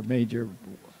 bombing their major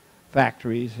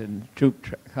factories and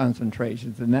troop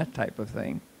concentrations and that type of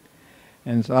thing.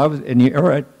 And so I was in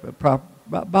Europe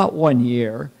about 1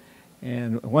 year,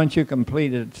 and once you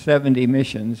completed 70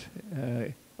 missions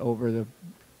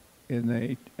in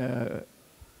the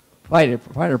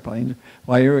fighter plane,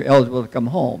 well, you were eligible to come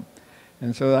home.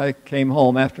 And so I came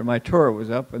home after my tour was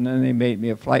up, and then they made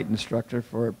me a flight instructor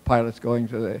for pilots going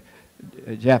to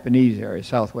the Japanese area,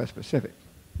 Southwest Pacific.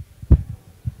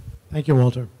 Thank you,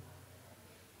 Walter.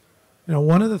 You know,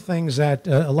 one of the things that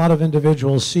a lot of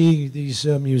individuals see these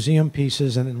museum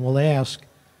pieces and will ask,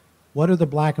 what are the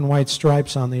black and white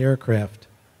stripes on the aircraft?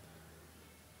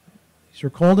 These are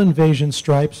called invasion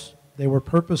stripes. They were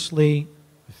purposely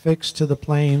affixed to the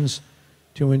planes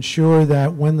to ensure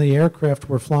that when the aircraft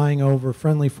were flying over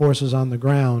friendly forces on the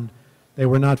ground, they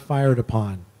were not fired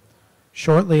upon.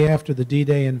 Shortly after the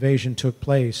D-Day invasion took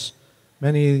place,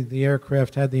 many of the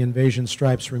aircraft had the invasion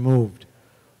stripes removed.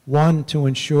 One, to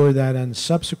ensure that in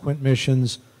subsequent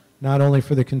missions, not only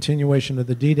for the continuation of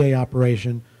the D-Day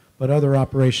operation, but other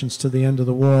operations to the end of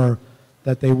the war,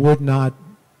 that they would not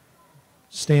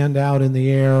stand out in the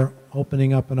air,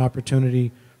 opening up an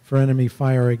opportunity for enemy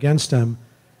fire against them.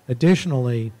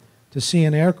 Additionally, to see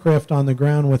an aircraft on the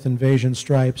ground with invasion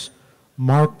stripes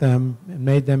marked them and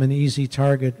made them an easy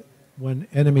target when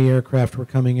enemy aircraft were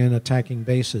coming in attacking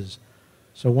bases.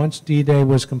 So once D-Day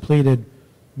was completed,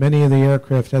 many of the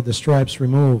aircraft had the stripes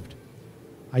removed.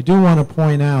 I do want to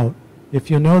point out,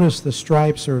 if you notice, the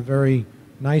stripes are very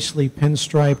nicely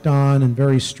pinstriped on and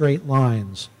very straight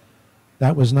lines.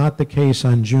 That was not the case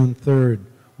on June 3rd,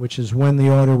 which is when the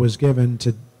order was given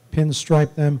to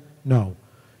pinstripe them. No.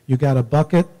 You got a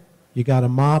bucket, you got a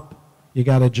mop, you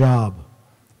got a job.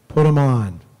 Put them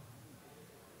on.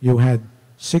 You had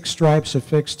 6 stripes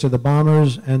affixed to the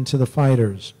bombers and to the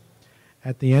fighters.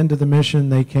 At the end of the mission,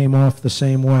 they came off the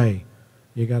same way.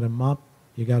 You got a mop,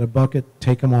 you got a bucket,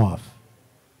 take them off.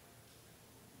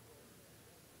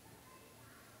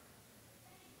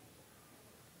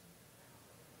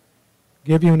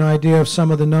 Give you an idea of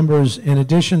some of the numbers, in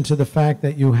addition to the fact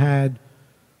that you had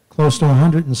close to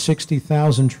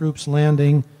 160,000 troops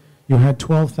landing, you had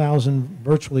 12,000,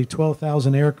 virtually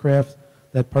 12,000 aircraft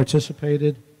that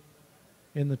participated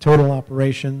in the total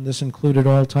operation. This included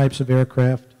all types of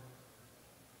aircraft.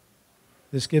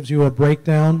 This gives you a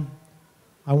breakdown.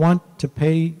 I want to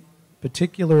pay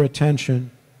particular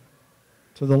attention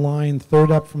to the line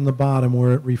third up from the bottom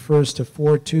where it refers to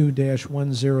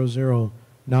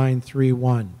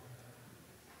 42-100931.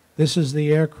 This is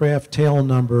the aircraft tail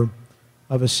number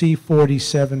of a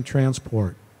C-47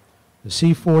 transport. The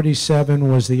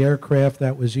C-47 was the aircraft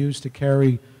that was used to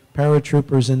carry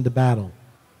paratroopers into battle.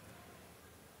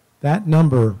 That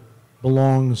number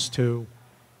belongs to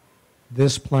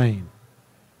this plane.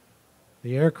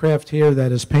 The aircraft here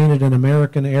that is painted in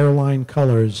American airline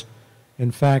colors,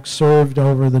 in fact, served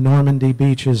over the Normandy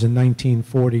beaches in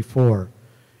 1944.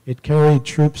 It carried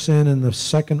troops in the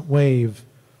second wave,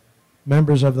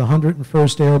 members of the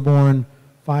 101st Airborne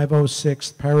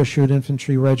 506th Parachute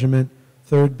Infantry Regiment,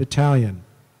 3rd Battalion.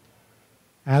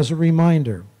 As a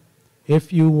reminder,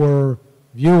 if you were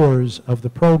viewers of the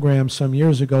program some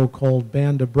years ago called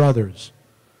Band of Brothers,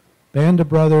 Band of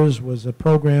Brothers was a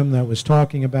program that was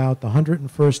talking about the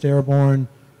 101st Airborne,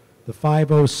 the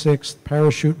 506th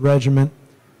Parachute Regiment,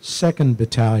 2nd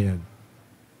Battalion.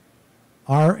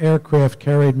 Our aircraft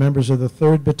carried members of the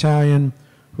 3rd Battalion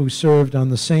who served on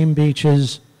the same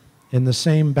beaches, in the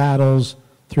same battles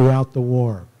throughout the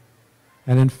war.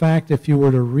 And in fact, if you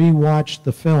were to rewatch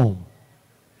the film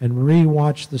and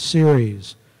rewatch the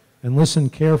series and listen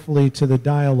carefully to the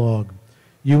dialogue,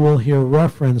 you will hear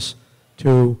reference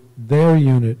to their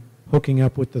unit hooking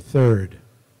up with the 3rd.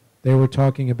 They were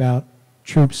talking about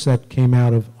troops that came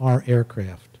out of our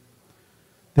aircraft.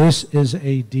 This is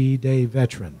a D-Day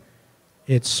veteran.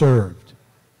 It served.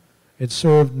 It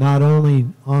served not only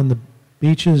on the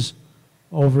beaches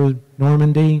over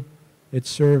Normandy, it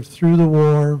served through the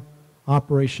war,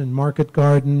 Operation Market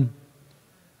Garden,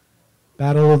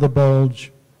 Battle of the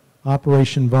Bulge,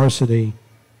 Operation Varsity.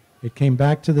 It came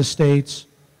back to the States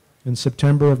in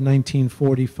September of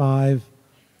 1945,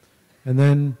 and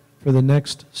then for the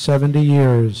next 70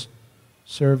 years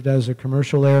served as a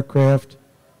commercial aircraft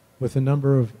with a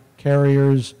number of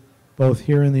carriers, both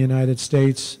here in the United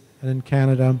States and in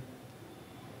Canada,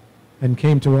 and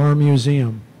came to our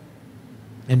museum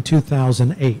in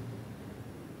 2008.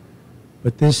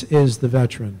 But this is the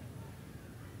veteran.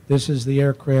 This is the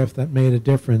aircraft that made a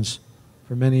difference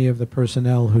for many of the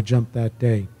personnel who jumped that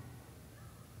day.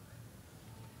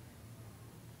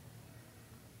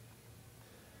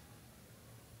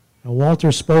 Now,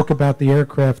 Walter spoke about the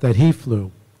aircraft that he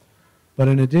flew, but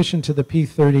in addition to the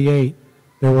P-38,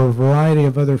 there were a variety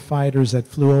of other fighters that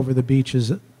flew over the beaches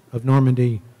of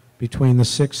Normandy between the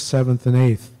 6th, 7th, and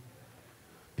 8th.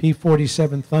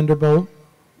 P-47 Thunderbolt,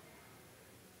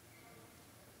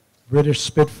 British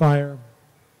Spitfire,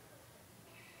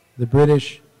 the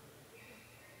British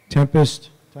Tempest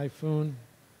Typhoon,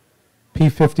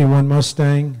 P-51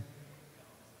 Mustang,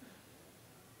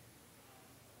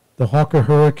 the Hawker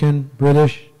Hurricane,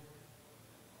 British,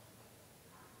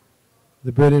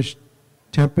 the British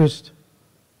Tempest,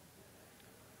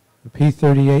 the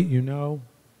P-38, you know,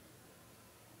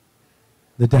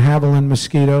 the de Havilland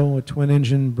Mosquito, a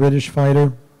twin-engine British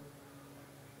fighter,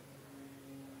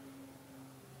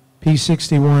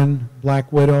 P-61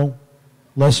 Black Widow,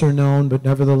 lesser known but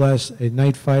nevertheless a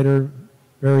night fighter,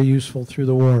 very useful through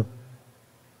the war.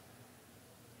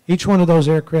 Each one of those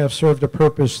aircraft served a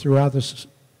purpose throughout the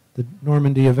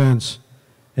Normandy events,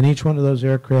 and each one of those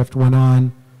aircraft went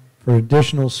on for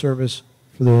additional service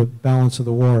for the balance of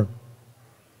the war.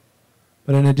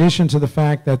 But in addition to the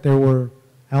fact that there were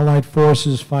Allied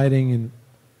forces fighting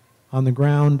on the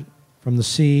ground, from the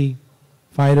sea,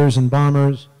 fighters and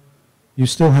bombers, you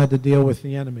still had to deal with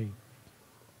the enemy.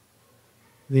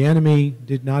 The enemy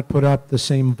did not put up the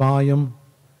same volume,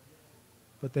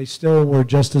 but they still were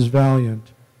just as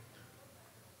valiant.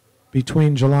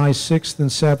 Between July 6th and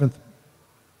 7th,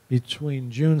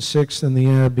 between June 6th and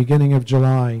the beginning of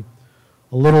July,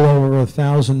 a little over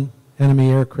 1,000 enemy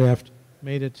aircraft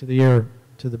made it to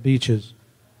the beaches.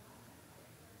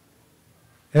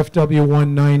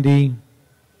 FW-190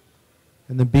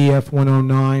 and the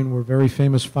BF-109 were very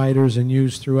famous fighters and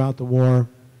used throughout the war.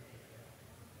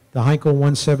 The Heinkel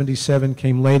 177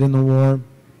 came late in the war.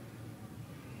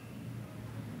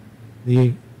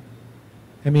 The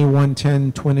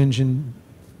Me-110 twin-engine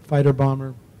fighter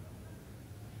bomber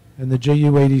and the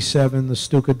Ju-87, the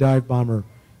Stuka dive bomber.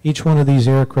 Each one of these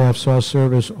aircraft saw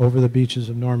service over the beaches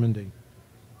of Normandy.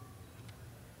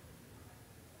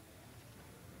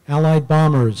 Allied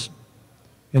bombers,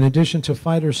 in addition to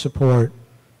fighter support,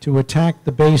 to attack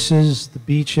the bases, the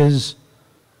beaches,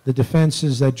 the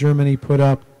defenses that Germany put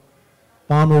up,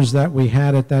 bombers that we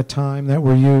had at that time that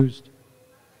were used.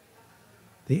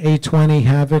 The A-20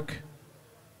 Havoc,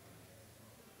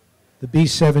 the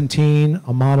B-17,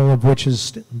 a model of which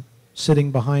is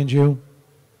sitting behind you,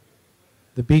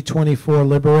 the B-24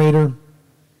 Liberator,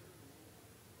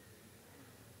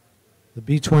 the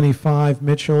B-25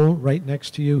 Mitchell right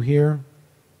next to you here,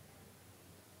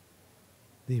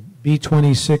 the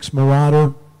B-26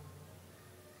 Marauder,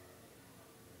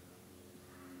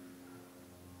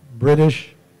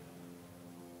 British,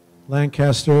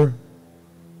 Lancaster,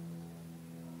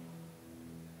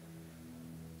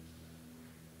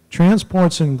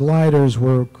 transports and gliders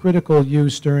were critical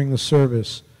use during the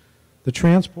service. The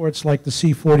transports like the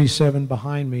C-47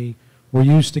 behind me were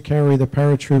used to carry the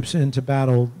paratroops into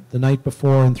battle the night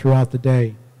before and throughout the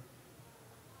day.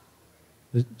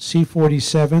 The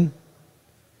C-47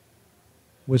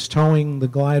 was towing the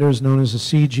gliders known as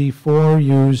the CG-4,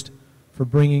 used for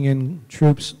bringing in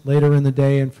troops later in the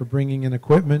day and for bringing in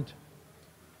equipment.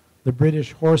 The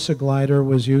British Horsa glider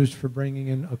was used for bringing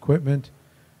in equipment.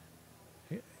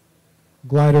 A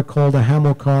glider called a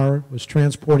Hamilcar was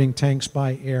transporting tanks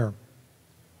by air.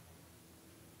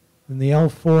 And the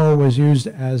L-4 was used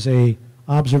as an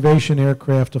observation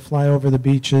aircraft to fly over the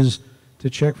beaches to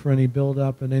check for any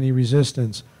buildup and any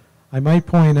resistance. I might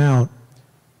point out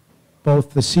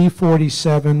both the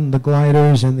C-47, the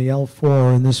gliders, and the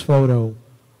L-4 in this photo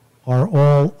are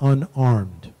all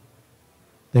unarmed.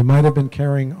 They might have been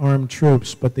carrying armed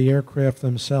troops, but the aircraft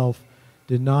themselves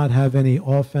did not have any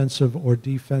offensive or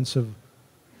defensive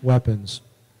weapons.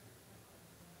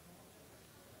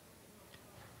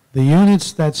 The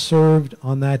units that served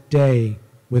on that day,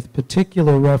 with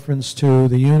particular reference to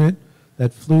the unit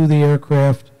that flew the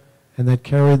aircraft and that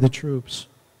carried the troops.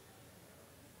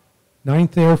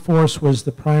 9th Air Force was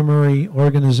the primary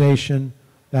organization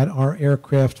that our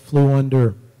aircraft flew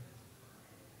under.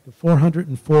 The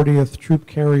 440th Troop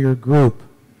Carrier Group,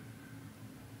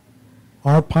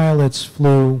 our pilots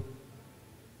flew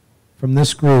from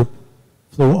this group,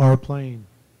 flew our plane.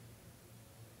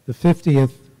 The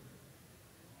 50th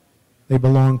they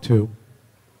belonged to.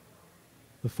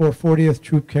 The 440th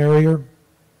Troop Carrier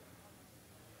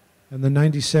and the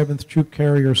 97th Troop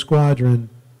Carrier Squadron,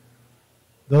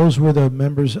 those were the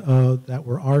members that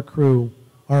were our crew,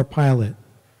 our pilot.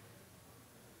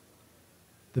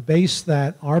 The base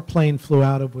that our plane flew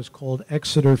out of was called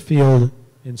Exeter Field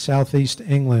in southeast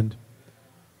England.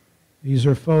 These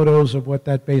are photos of what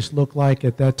that base looked like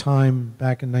at that time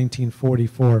back in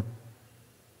 1944.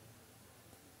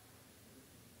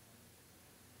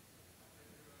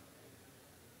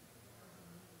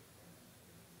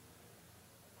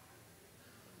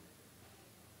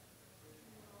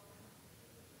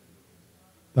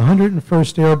 The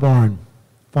 101st Airborne,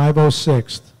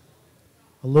 506th,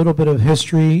 a little bit of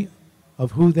history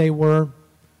of who they were,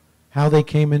 how they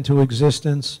came into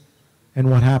existence, and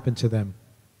what happened to them.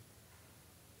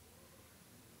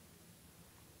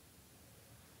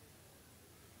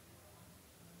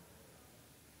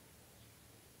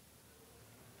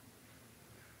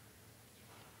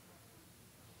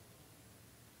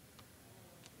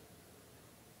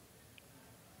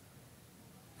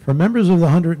 For members of the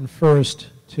 101st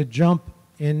to jump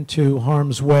into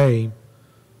harm's way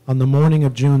on the morning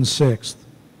of June 6th,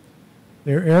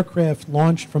 their aircraft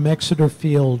launched from Exeter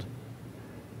Field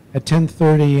at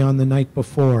 10:30 on the night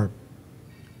before.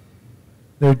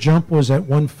 Their jump was at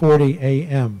 1:40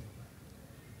 a.m.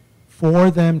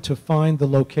 For them to find the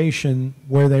location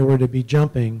where they were to be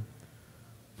jumping,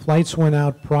 flights went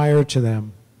out prior to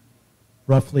them,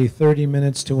 roughly 30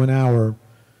 minutes to an hour,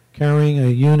 carrying a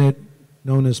unit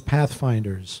known as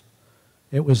Pathfinders.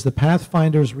 It was the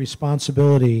Pathfinders'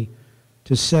 responsibility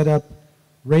to set up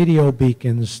radio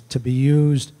beacons to be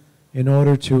used in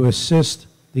order to assist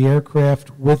the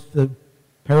aircraft with the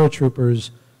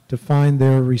paratroopers to find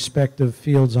their respective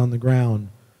fields on the ground,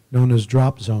 known as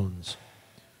drop zones.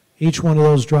 Each one of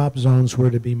those drop zones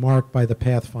were to be marked by the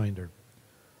Pathfinder.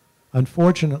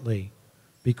 Unfortunately,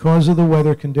 because of the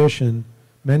weather condition,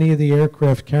 many of the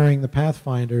aircraft carrying the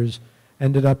Pathfinders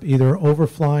ended up either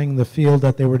overflying the field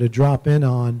that they were to drop in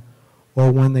on,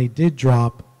 or when they did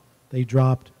drop, they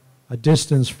dropped a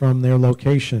distance from their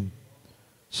location.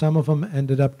 Some of them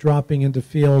ended up dropping into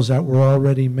fields that were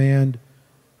already manned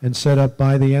and set up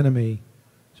by the enemy,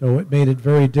 so it made it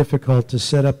very difficult to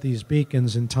set up these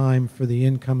beacons in time for the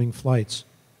incoming flights.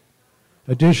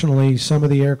 Additionally, some of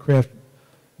the aircraft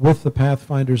with the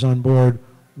Pathfinders on board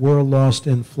were lost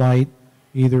in flight,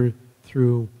 either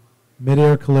through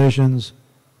mid-air collisions,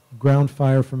 ground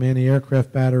fire from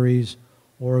anti-aircraft batteries,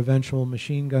 or eventual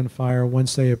machine gun fire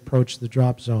once they approached the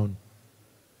drop zone.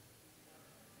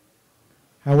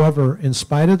 However, in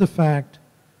spite of the fact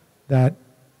that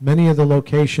many of the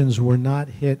locations were not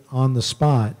hit on the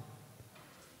spot,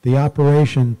 the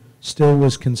operation still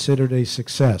was considered a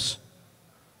success.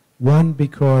 One,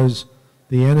 because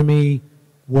the enemy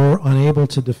were unable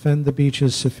to defend the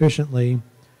beaches sufficiently.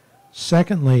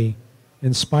 Secondly,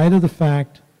 in spite of the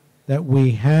fact that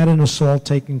we had an assault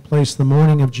taking place the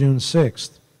morning of June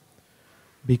 6th,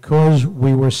 because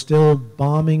we were still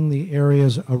bombing the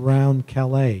areas around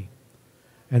Calais,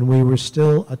 and we were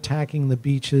still attacking the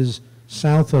beaches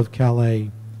south of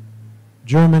Calais,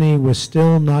 Germany was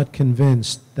still not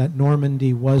convinced that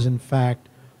Normandy was in fact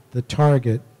the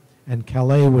target and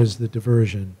Calais was the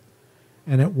diversion.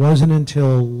 And it wasn't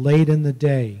until late in the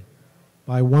day,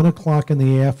 by 1 o'clock in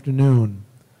the afternoon,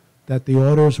 that the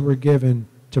orders were given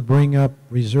to bring up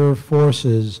reserve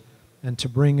forces and to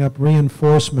bring up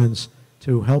reinforcements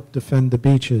to help defend the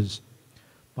beaches.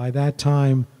 By that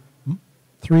time,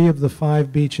 3 of the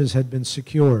 5 beaches had been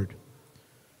secured.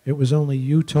 It was only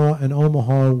Utah and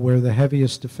Omaha where the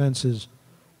heaviest defenses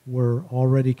were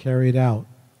already carried out.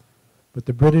 But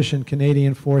the British and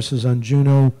Canadian forces on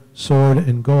Juno, Sword,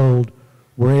 and Gold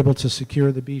were able to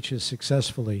secure the beaches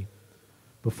successfully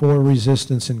before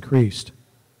resistance increased.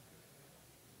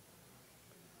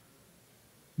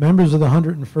 Members of the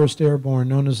 101st Airborne,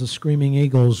 known as the Screaming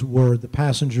Eagles, were the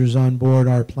passengers on board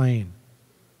our plane.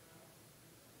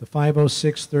 The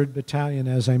 506th 3rd Battalion,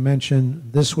 as I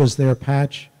mentioned, this was their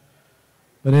patch.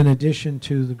 But in addition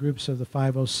to the groups of the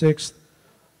 506th,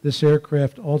 this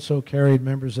aircraft also carried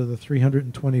members of the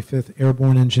 325th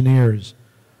Airborne Engineers.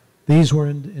 These were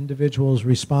individuals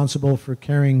responsible for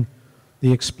carrying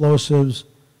the explosives,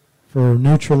 for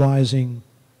neutralizing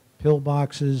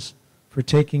pillboxes, for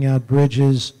taking out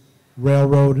bridges,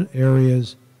 railroad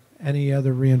areas, any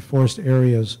other reinforced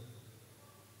areas.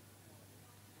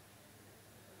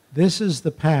 This is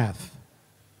the path.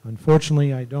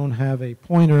 Unfortunately, I don't have a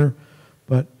pointer,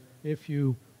 but if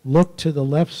you look to the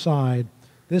left side,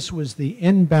 this was the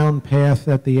inbound path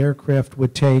that the aircraft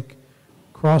would take,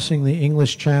 crossing the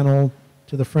English Channel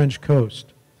to the French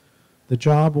coast. The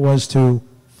job was to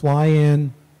fly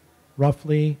in,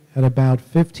 roughly at about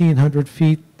 1,500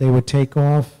 feet, they would take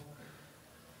off.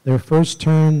 Their first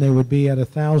turn, they would be at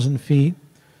 1,000 feet.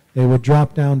 They would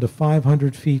drop down to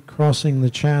 500 feet, crossing the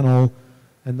channel,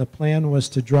 and the plan was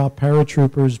to drop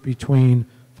paratroopers between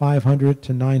 500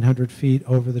 to 900 feet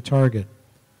over the target.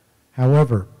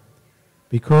 However,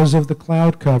 because of the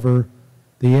cloud cover,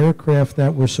 the aircraft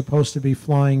that were supposed to be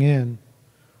flying in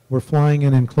were flying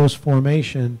in close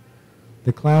formation.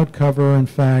 The cloud cover, in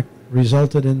fact,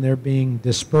 resulted in their being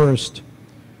dispersed,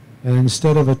 and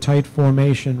instead of a tight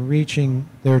formation reaching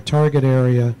their target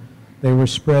area, they were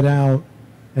spread out,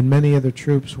 and many of the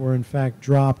troops were in fact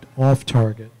dropped off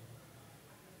target.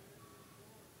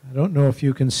 I don't know if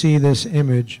you can see this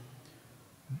image,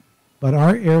 but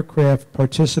our aircraft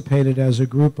participated as a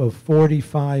group of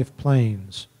 45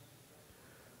 planes.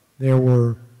 There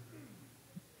were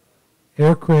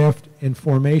aircraft in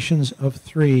formations of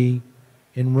 3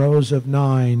 in rows of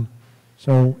 9.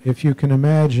 So if you can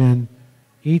imagine,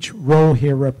 each row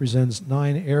here represents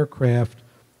 9 aircraft,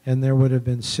 and there would have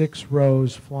been 6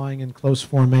 rows flying in close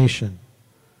formation.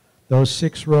 Those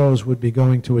 6 rows would be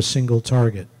going to a single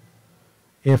target.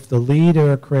 If the lead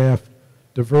aircraft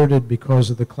diverted because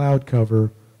of the cloud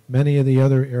cover, many of the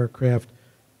other aircraft,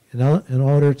 in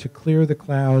order to clear the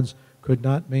clouds, could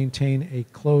not maintain a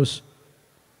close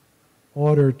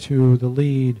order to the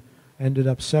lead, ended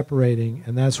up separating,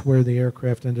 and that's where the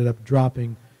aircraft ended up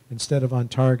dropping instead of on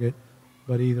target,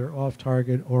 but either off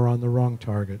target or on the wrong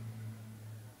target.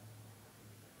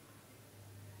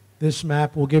 This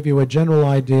map will give you a general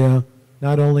idea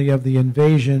not only of the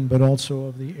invasion but also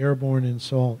of the airborne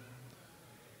assault.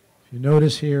 If you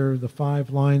notice here, the 5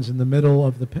 lines in the middle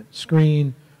of the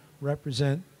screen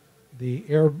represent the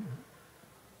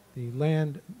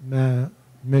land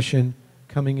mission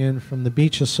coming in from the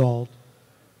beach assault.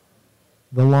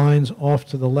 The lines off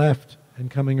to the left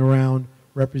and coming around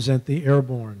represent the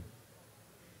airborne.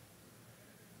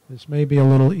 This may be a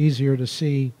little easier to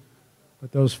see,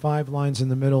 but those 5 lines in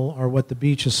the middle are what the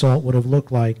beach assault would have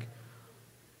looked like.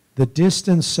 The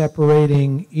distance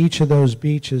separating each of those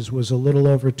beaches was a little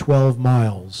over 12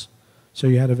 miles. So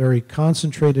you had a very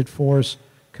concentrated force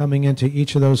coming into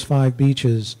each of those 5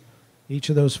 beaches. Each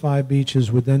of those 5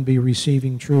 beaches would then be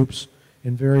receiving troops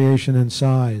in variation in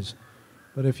size.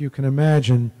 But if you can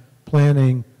imagine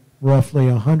planning roughly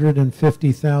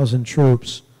 150,000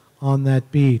 troops on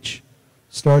that beach,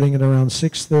 starting at around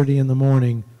 6:30 in the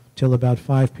morning till about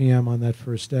 5 p.m. on that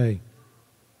first day.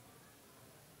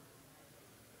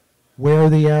 Where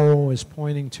the arrow is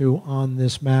pointing to on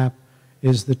this map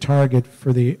is the target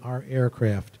for our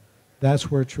aircraft.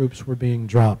 That's where troops were being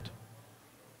dropped.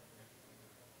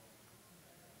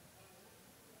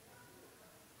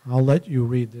 I'll let you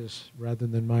read this rather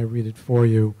than I read it for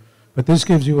you, but this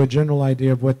gives you a general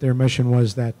idea of what their mission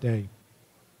was that day.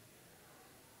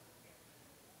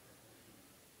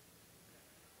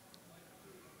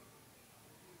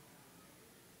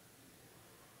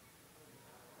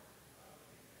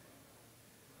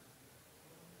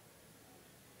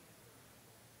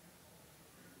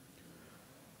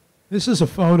 This is a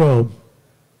photo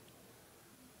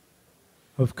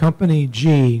of Company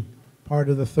G, part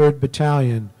of the 3rd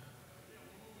Battalion.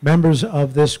 Members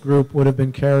of this group would have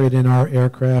been carried in our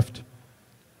aircraft.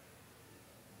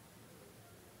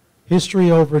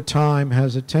 History over time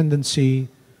has a tendency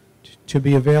to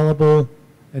be available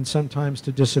and sometimes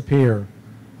to disappear.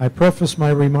 I preface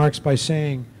my remarks by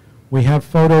saying we have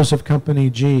photos of Company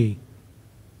G.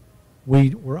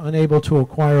 We were unable to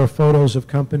acquire photos of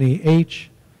Company H,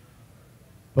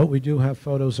 but we do have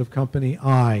photos of Company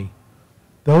I.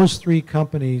 Those 3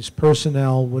 companies'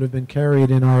 personnel would have been carried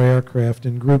in our aircraft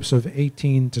in groups of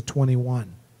 18 to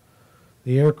 21.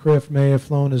 The aircraft may have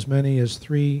flown as many as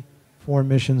 3-4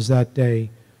 missions that day,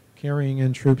 carrying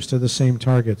in troops to the same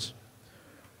targets.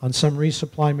 On some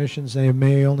resupply missions, they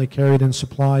may only carried in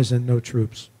supplies and no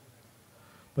troops.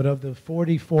 But of the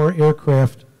 44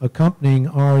 aircraft accompanying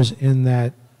ours in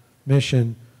that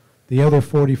mission, the other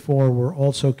 44 were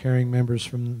also carrying members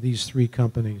from these 3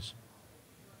 companies.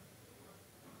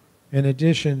 In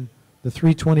addition, the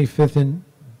 325th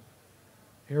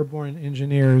Airborne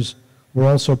Engineers were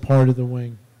also part of the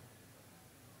wing.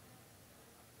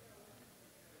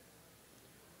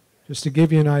 Just to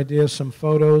give you an idea, some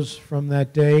photos from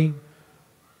that day.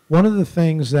 One of the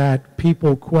things that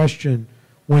people question,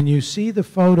 when you see the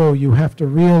photo, you have to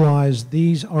realize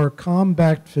these are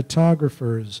combat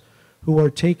photographers who are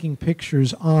taking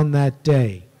pictures on that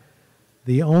day.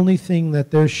 The only thing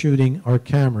that they're shooting are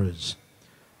cameras.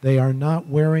 They are not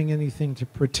wearing anything to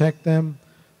protect them.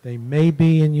 They may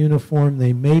be in uniform,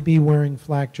 they may be wearing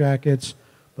flak jackets,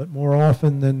 but more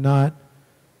often than not,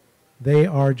 they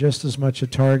are just as much a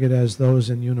target as those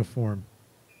in uniform.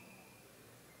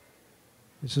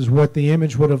 This is what the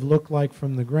image would have looked like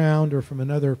from the ground or from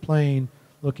another plane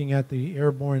looking at the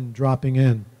airborne dropping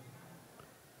in.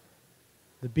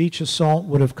 The beach assault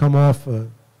would have come off a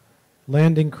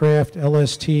landing craft,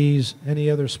 LSTs, any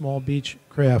other small beach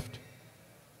craft.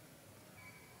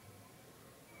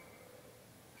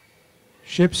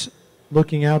 Ships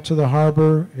looking out to the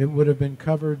harbor, it would have been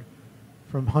covered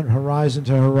from horizon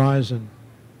to horizon.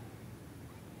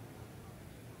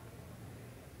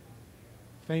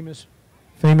 Famous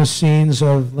scenes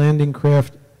of landing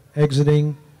craft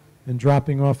exiting and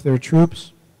dropping off their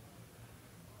troops.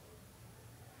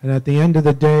 And at the end of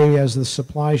the day, as the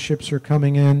supply ships are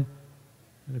coming in,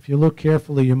 and if you look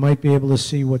carefully, you might be able to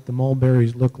see what the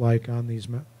mulberries look like on these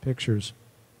pictures.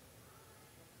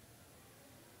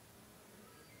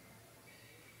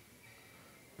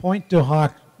 Point du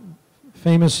Hoc,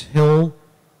 famous hill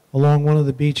along one of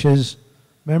the beaches.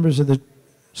 Members of the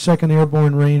 2nd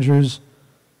Airborne Rangers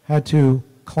had to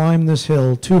climb this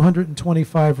hill.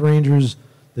 225 Rangers,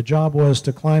 the job was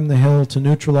to climb the hill to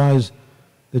neutralize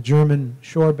the German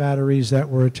shore batteries that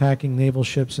were attacking naval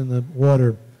ships in the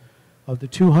water. Of the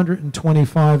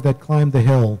 225 that climbed the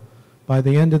hill, by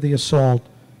the end of the assault,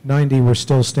 90 were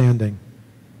still standing.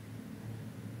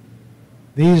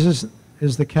 These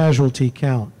is the casualty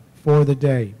count for the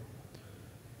day.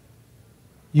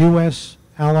 U.S.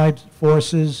 Allied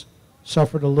forces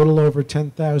suffered a little over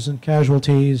 10,000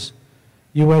 casualties.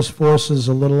 U.S. forces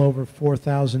a little over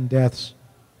 4,000 deaths.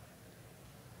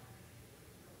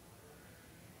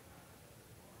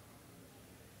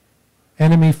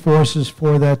 Enemy forces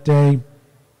for that day,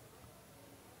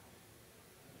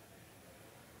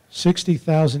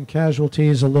 60,000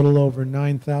 casualties, a little over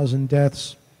 9,000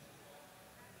 deaths.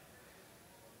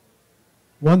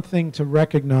 One thing to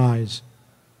recognize,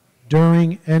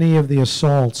 during any of the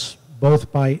assaults,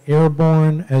 both by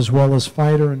airborne as well as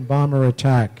fighter and bomber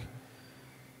attack,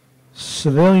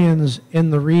 civilians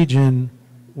in the region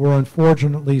were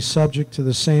unfortunately subject to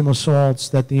the same assaults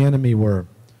that the enemy were.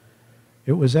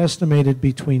 It was estimated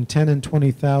between 10 and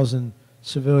 20,000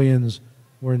 civilians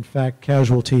were in fact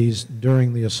casualties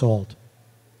during the assault.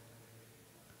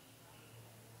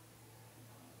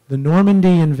 The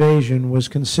Normandy invasion was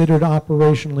considered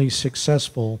operationally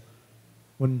successful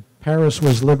when Paris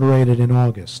was liberated in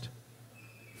August.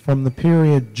 From the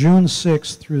period June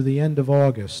 6th through the end of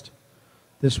August,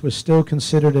 this was still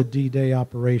considered a D-Day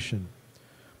operation.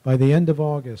 By the end of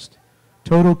August,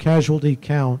 total casualty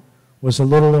count was a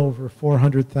little over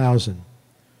 400,000.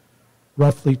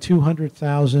 Roughly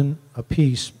 200,000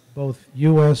 apiece, both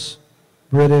U.S.,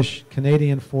 British,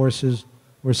 Canadian forces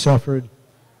were suffered,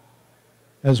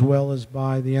 as well as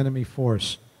by the enemy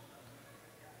force.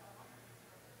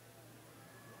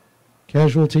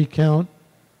 Casualty count,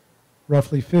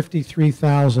 roughly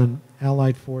 53,000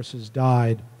 Allied forces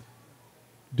died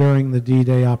during the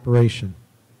D-Day operation.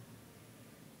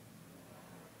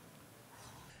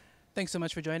 Thanks so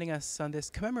much for joining us on this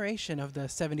commemoration of the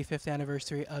 75th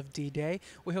anniversary of D-Day.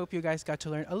 We hope you guys got to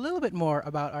learn a little bit more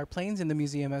about our planes in the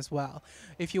museum as well.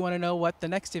 If you want to know what the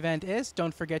next event is,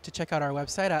 don't forget to check out our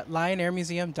website at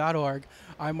lyonairmuseum.org.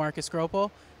 I'm Marcus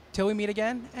Gropl. Till we meet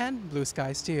again, and blue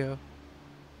skies to you.